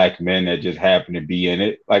more black men that just happen to be in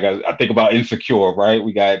it. Like I think about Insecure, right?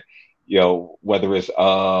 We got, whether it's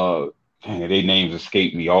their names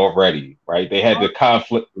escape me already, right? They had the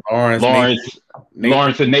conflict.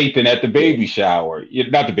 Lawrence and Nathan at the baby shower.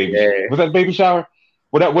 Not the baby shower. Was that the baby shower?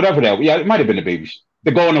 Whatever that. Yeah, it might have been the baby.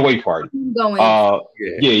 The going away party. Yeah.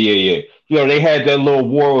 They had that little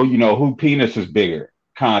war. Who penis is bigger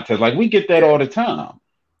contest. Like we get that all the time.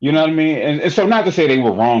 You know what I mean? And so not to say they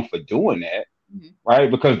were wrong for doing that,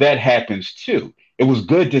 right? Because that happens too. It was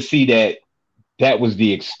good to see that was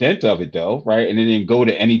the extent of it, though, right? And it didn't go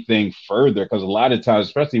to anything further, because a lot of times,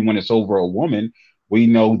 especially when it's over a woman, we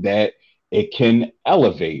know that it can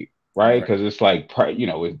elevate, right? Because it's like,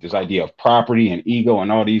 this idea of property and ego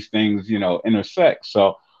and all these things, intersect.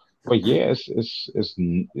 So, but yeah, it's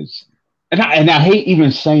and I hate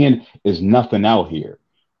even saying there's nothing out here,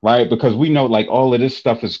 right? Because we know like all of this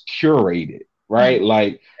stuff is curated, right?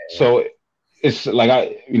 Like, so it's like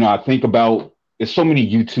I think about. There's so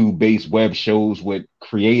many YouTube-based web shows with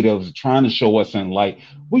creatives trying to show us in light.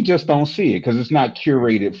 We just don't see it because it's not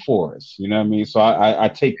curated for us. You know what I mean? So I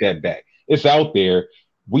take that back. It's out there.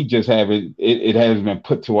 We just haven't. It hasn't been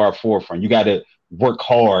put to our forefront. You got to work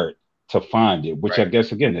hard to find it, which I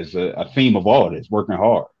guess again is a theme of all this: working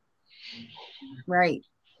hard. Right.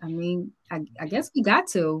 I mean, I guess we got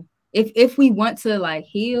to. If we want to like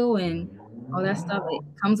heal and all that stuff, it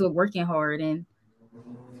comes with working hard and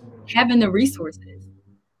having the resources,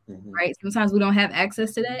 right? Sometimes we don't have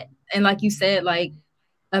access to that. And like you said, like,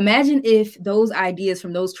 imagine if those ideas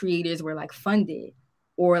from those creators were like funded,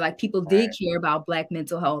 or like people did care about Black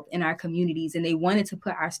mental health in our communities and they wanted to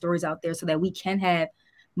put our stories out there so that we can have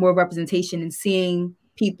more representation and seeing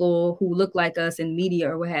people who look like us in media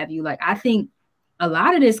or what have you. Like, I think a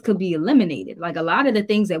lot of this could be eliminated. Like a lot of the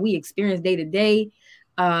things that we experience day to day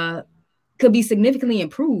could be significantly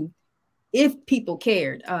improved if people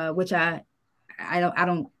cared, which I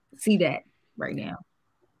don't see that right now.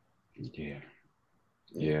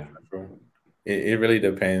 Yeah. It really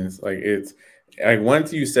depends. Like it's like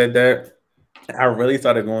once you said that, I really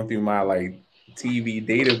started going through my like TV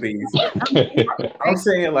database. I'm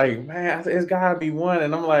saying like, man, it's gotta be one,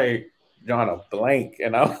 and I'm like, drawing a blank,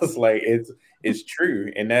 and I was like, it's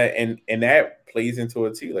true, and that plays into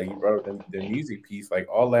it too. Like you brought up the music piece, like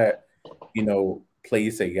all that,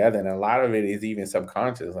 plays together, and a lot of it is even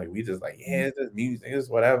subconscious. Like we just like, yeah, it's just music, it's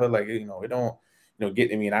whatever. Like we don't get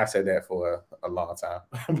to me, and I said that for a long time,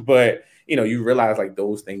 but you realize like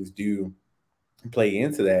those things do play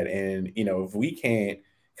into that, and if we can't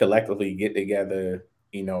collectively get together,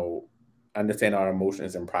 understand our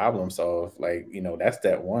emotions and problem solve, like that's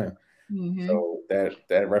step one. So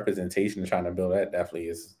that representation, trying to build that, definitely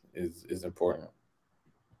is important.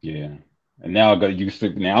 Yeah. And now I got used to,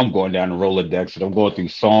 now I'm going down the Rolodex and I'm going through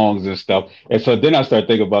songs and stuff. And so then I start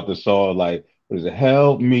thinking about the song like, what is it?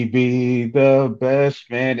 Help me be the best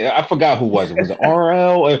man. I forgot who was it. Was it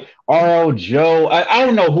RL or RL Joe? I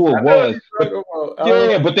don't know who I it know what was, you're but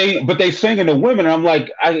talking about. yeah, but they singing the women. And I'm like,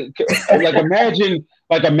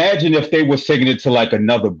 like imagine if they were singing it to like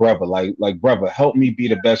another brother, like brother, help me be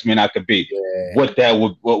the best man I could be. Yeah, What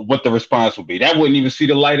the response would be. That wouldn't even see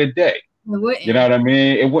the light of day. You know what I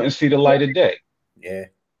mean? It wouldn't see the light of day. yeah.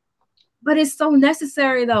 But it's so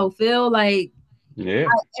necessary though, Phil. Like, Yeah.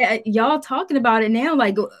 y'all talking about it now,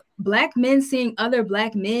 like Black men seeing other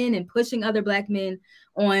Black men and pushing other Black men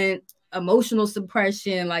on emotional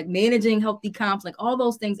suppression, like managing healthy conflict, all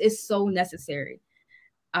those things is so necessary.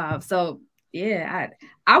 So yeah,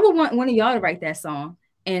 I would want one of y'all to write that song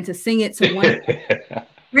and to sing it to one.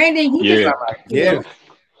 Brandon, you Yeah. Yeah.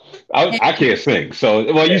 I can't sing.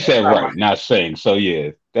 So, well, you said right, not sing. So,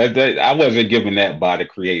 yeah, that I wasn't given that by the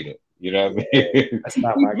creator. You know what I mean? That's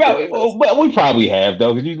not my gift. But we probably have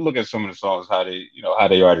though, because you look at some of the songs how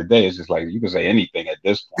they are today. It's just like you can say anything at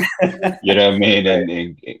this point. You know what I mean?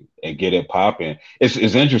 Right. And get it popping. It's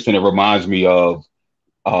interesting. It reminds me of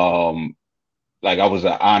um like I was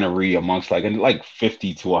an honoree amongst like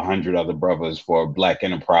 50 to 100 other brothers for Black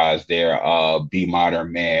Enterprise, their Be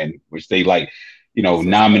Modern Man, which they like, That's what's up.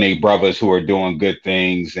 nominate brothers who are doing good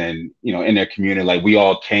things and, in their community. Like we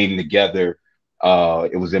all came together.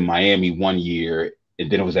 It was in Miami one year,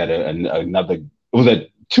 and then it was at another, it was at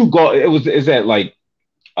is at like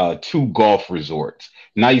two golf resorts.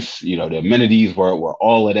 Nice, the amenities were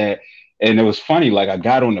all of that. And it was funny, like I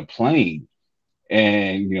got on the plane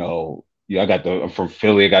and I got I'm from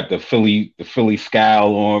Philly. I got the Philly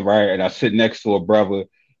scowl on, right? And I sit next to a brother,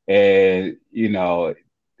 and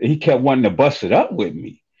he kept wanting to bust it up with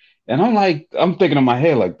me, and I'm thinking in my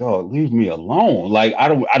head like, dog, leave me alone. Like I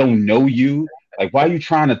don't know you. Like, why are you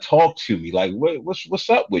trying to talk to me? Like, what's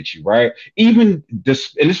up with you, right? Even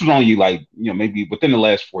this, and this was only like maybe within the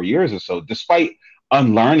last 4 years or so. Despite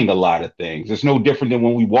unlearning a lot of things, it's no different than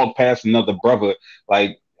when we walk past another brother,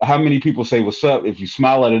 like how many people say what's up if you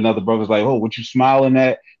smile at another brother's like, oh, what you smiling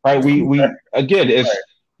at, right? We again, it's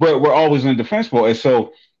we're always in defense mode. And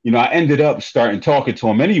so I ended up starting talking to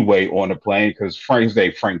him anyway on the plane because Frank's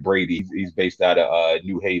name Frank Brady, he's based out of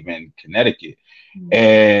New Haven, Connecticut.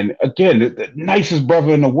 And again, the nicest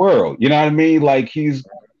brother in the world, you know what I mean? Like he's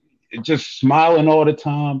just smiling all the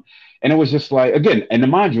time. And it was just like, again, and to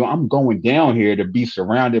mind you, I'm going down here to be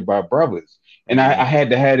surrounded by brothers. And I had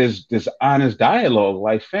to have this honest dialogue,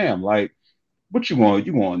 like, fam, like, what you want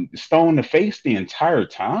to stone the face the entire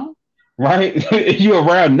time? Right? You're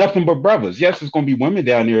around nothing but brothers. Yes, it's gonna be women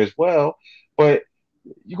down there as well, but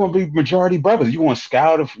you're gonna be majority brothers. You want to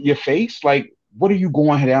scout your face? Like, what are you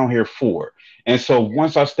going down here for? And so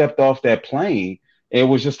once I stepped off that plane, it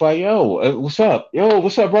was just like, yo, what's up? Yo,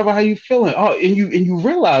 what's up, brother? How you feeling? Oh, and you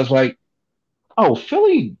realize like, oh,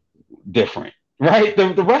 Philly different, right?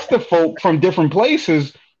 The rest of folk from different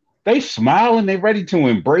places, they smile and they're ready to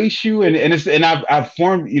embrace you. And I've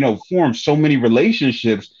formed so many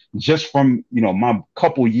relationships just from my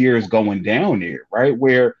couple years going down there, right?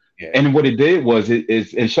 Where and what it did was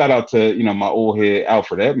and shout out to my old head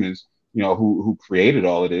Alfred Edmonds, who created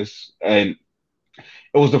all of this. And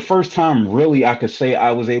it was the first time really I could say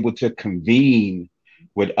I was able to convene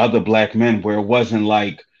with other Black men where it wasn't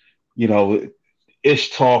like, you know,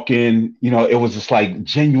 ish talking, it was just like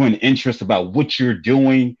genuine interest about what you're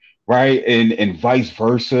doing, right? And vice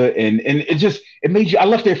versa. And it made you, I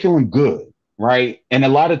left there feeling good, right? And a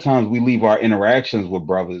lot of times we leave our interactions with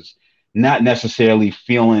brothers not necessarily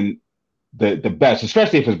feeling the best,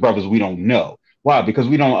 especially if it's brothers we don't know. Why? Because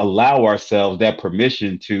we don't allow ourselves that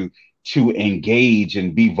permission to engage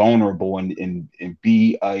and be vulnerable and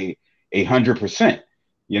be 100%.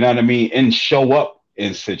 You know what I mean? And show up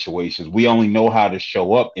in situations. We only know how to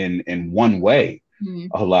show up in one way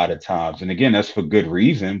a lot of times. And again, that's for good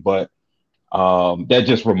reason, but that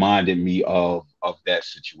just reminded me of that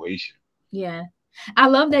situation. Yeah. I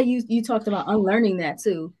love that you talked about unlearning that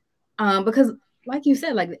too. Because like you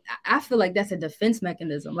said, like I feel like that's a defense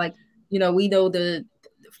mechanism. Like You know, we know the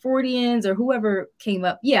Freudians or whoever came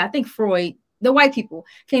up. Yeah, I think Freud, the white people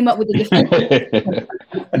came up with the defense.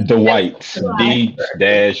 The whites,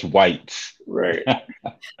 D-whites. Right.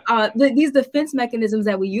 These defense mechanisms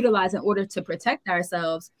that we utilize in order to protect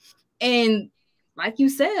ourselves. And like you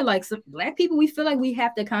said, like some Black people, we feel like we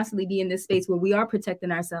have to constantly be in this space where we are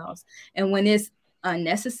protecting ourselves. And when it's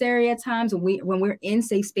unnecessary at times, when we're in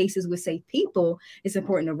safe spaces with safe people, it's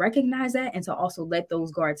important to recognize that and to also let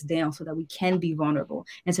those guards down so that we can be vulnerable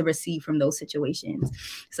and to receive from those situations.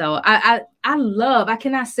 So I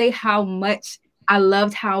cannot say how much I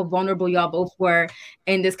loved how vulnerable y'all both were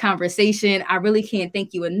in this conversation. I really can't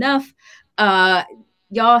thank you enough.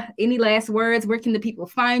 Y'all, any last words? Where can the people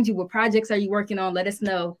find you? What projects are you working on? Let us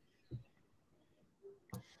know.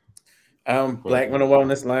 Black Mental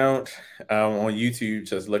Wellness Lounge on YouTube.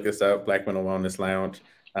 Just look us up, Black Mental Wellness Lounge.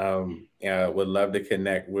 Would love to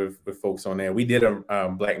connect with folks on there. We did a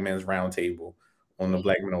Black Men's Roundtable on the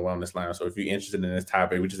Black Mental Wellness Lounge. So if you're interested in this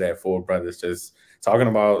topic, we just had 4 brothers just talking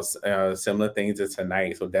about similar things as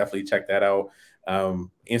tonight. So definitely check that out.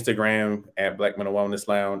 Instagram at Black Mental Wellness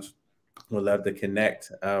Lounge. Would love to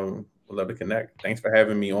connect. Thanks for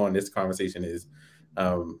having me on. This conversation is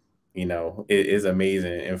it is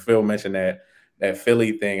amazing. And Phil mentioned that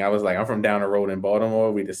Philly thing. I was like, I'm from down the road in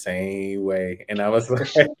Baltimore. We the same way. And I was like,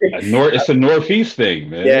 it's a Northeast thing,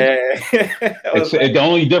 man. Yeah. The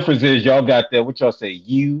only difference is y'all got that. What y'all say?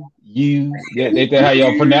 You. That's how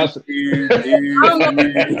y'all pronounce it.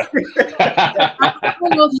 I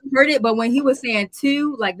don't know if you heard it, but when he was saying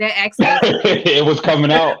two, like that accent, it was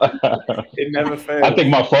coming out. It never failed. I think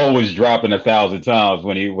my phone was dropping 1,000 times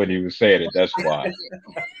when he was saying it. That's why.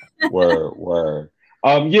 Word.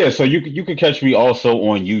 Yeah, so you can catch me also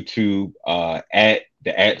on YouTube at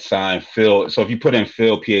the @Phil. So if you put in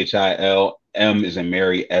Phil, Phil, M is in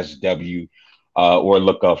Mary, SW, or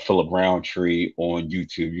look up Phil Roundtree on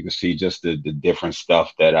YouTube, you can see just the different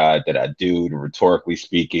stuff that I do, the rhetorically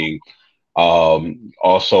speaking.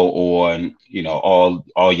 Also on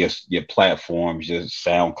all your platforms, your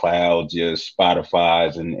SoundCloud, your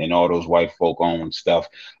Spotify's, and all those white folk owned stuff.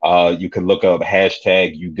 You can look up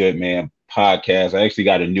 #YouGoodMan podcast. I actually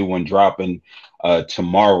got a new one dropping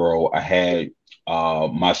tomorrow. I had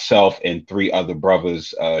myself and 3 other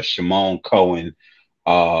brothers, Shimon Cohen,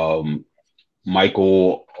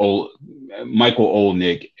 Michael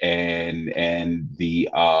Olnick, and the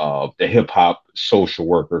hip hop social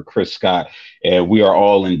worker Chris Scott, and we are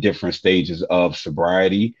all in different stages of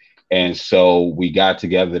sobriety. And so we got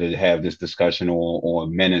together to have this discussion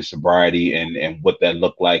on men and sobriety and what that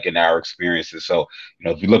looked like in our experiences. So,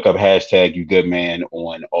 if you look up #YouGoodMan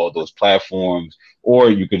on all those platforms, or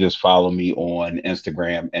you could just follow me on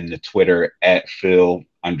Instagram and the Twitter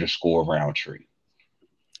 @Phil_Roundtree.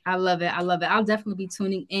 I love it. I'll definitely be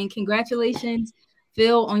tuning in. Congratulations,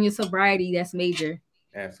 Phil, on your sobriety. That's major.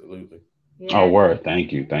 Absolutely. Yeah. Oh, word.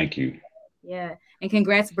 Thank you. Yeah. And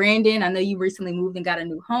congrats, Brandon. I know you recently moved and got a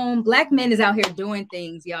new home. Black men is out here doing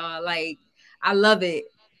things, y'all. Like, I love it.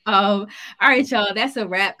 All right, y'all. That's a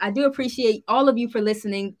wrap. I do appreciate all of you for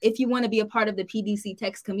listening. If you want to be a part of the PDC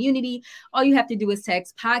text community, all you have to do is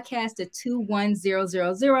text podcast to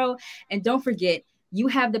 21000. And don't forget, you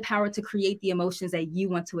have the power to create the emotions that you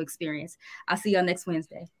want to experience. I'll see y'all next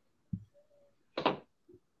Wednesday.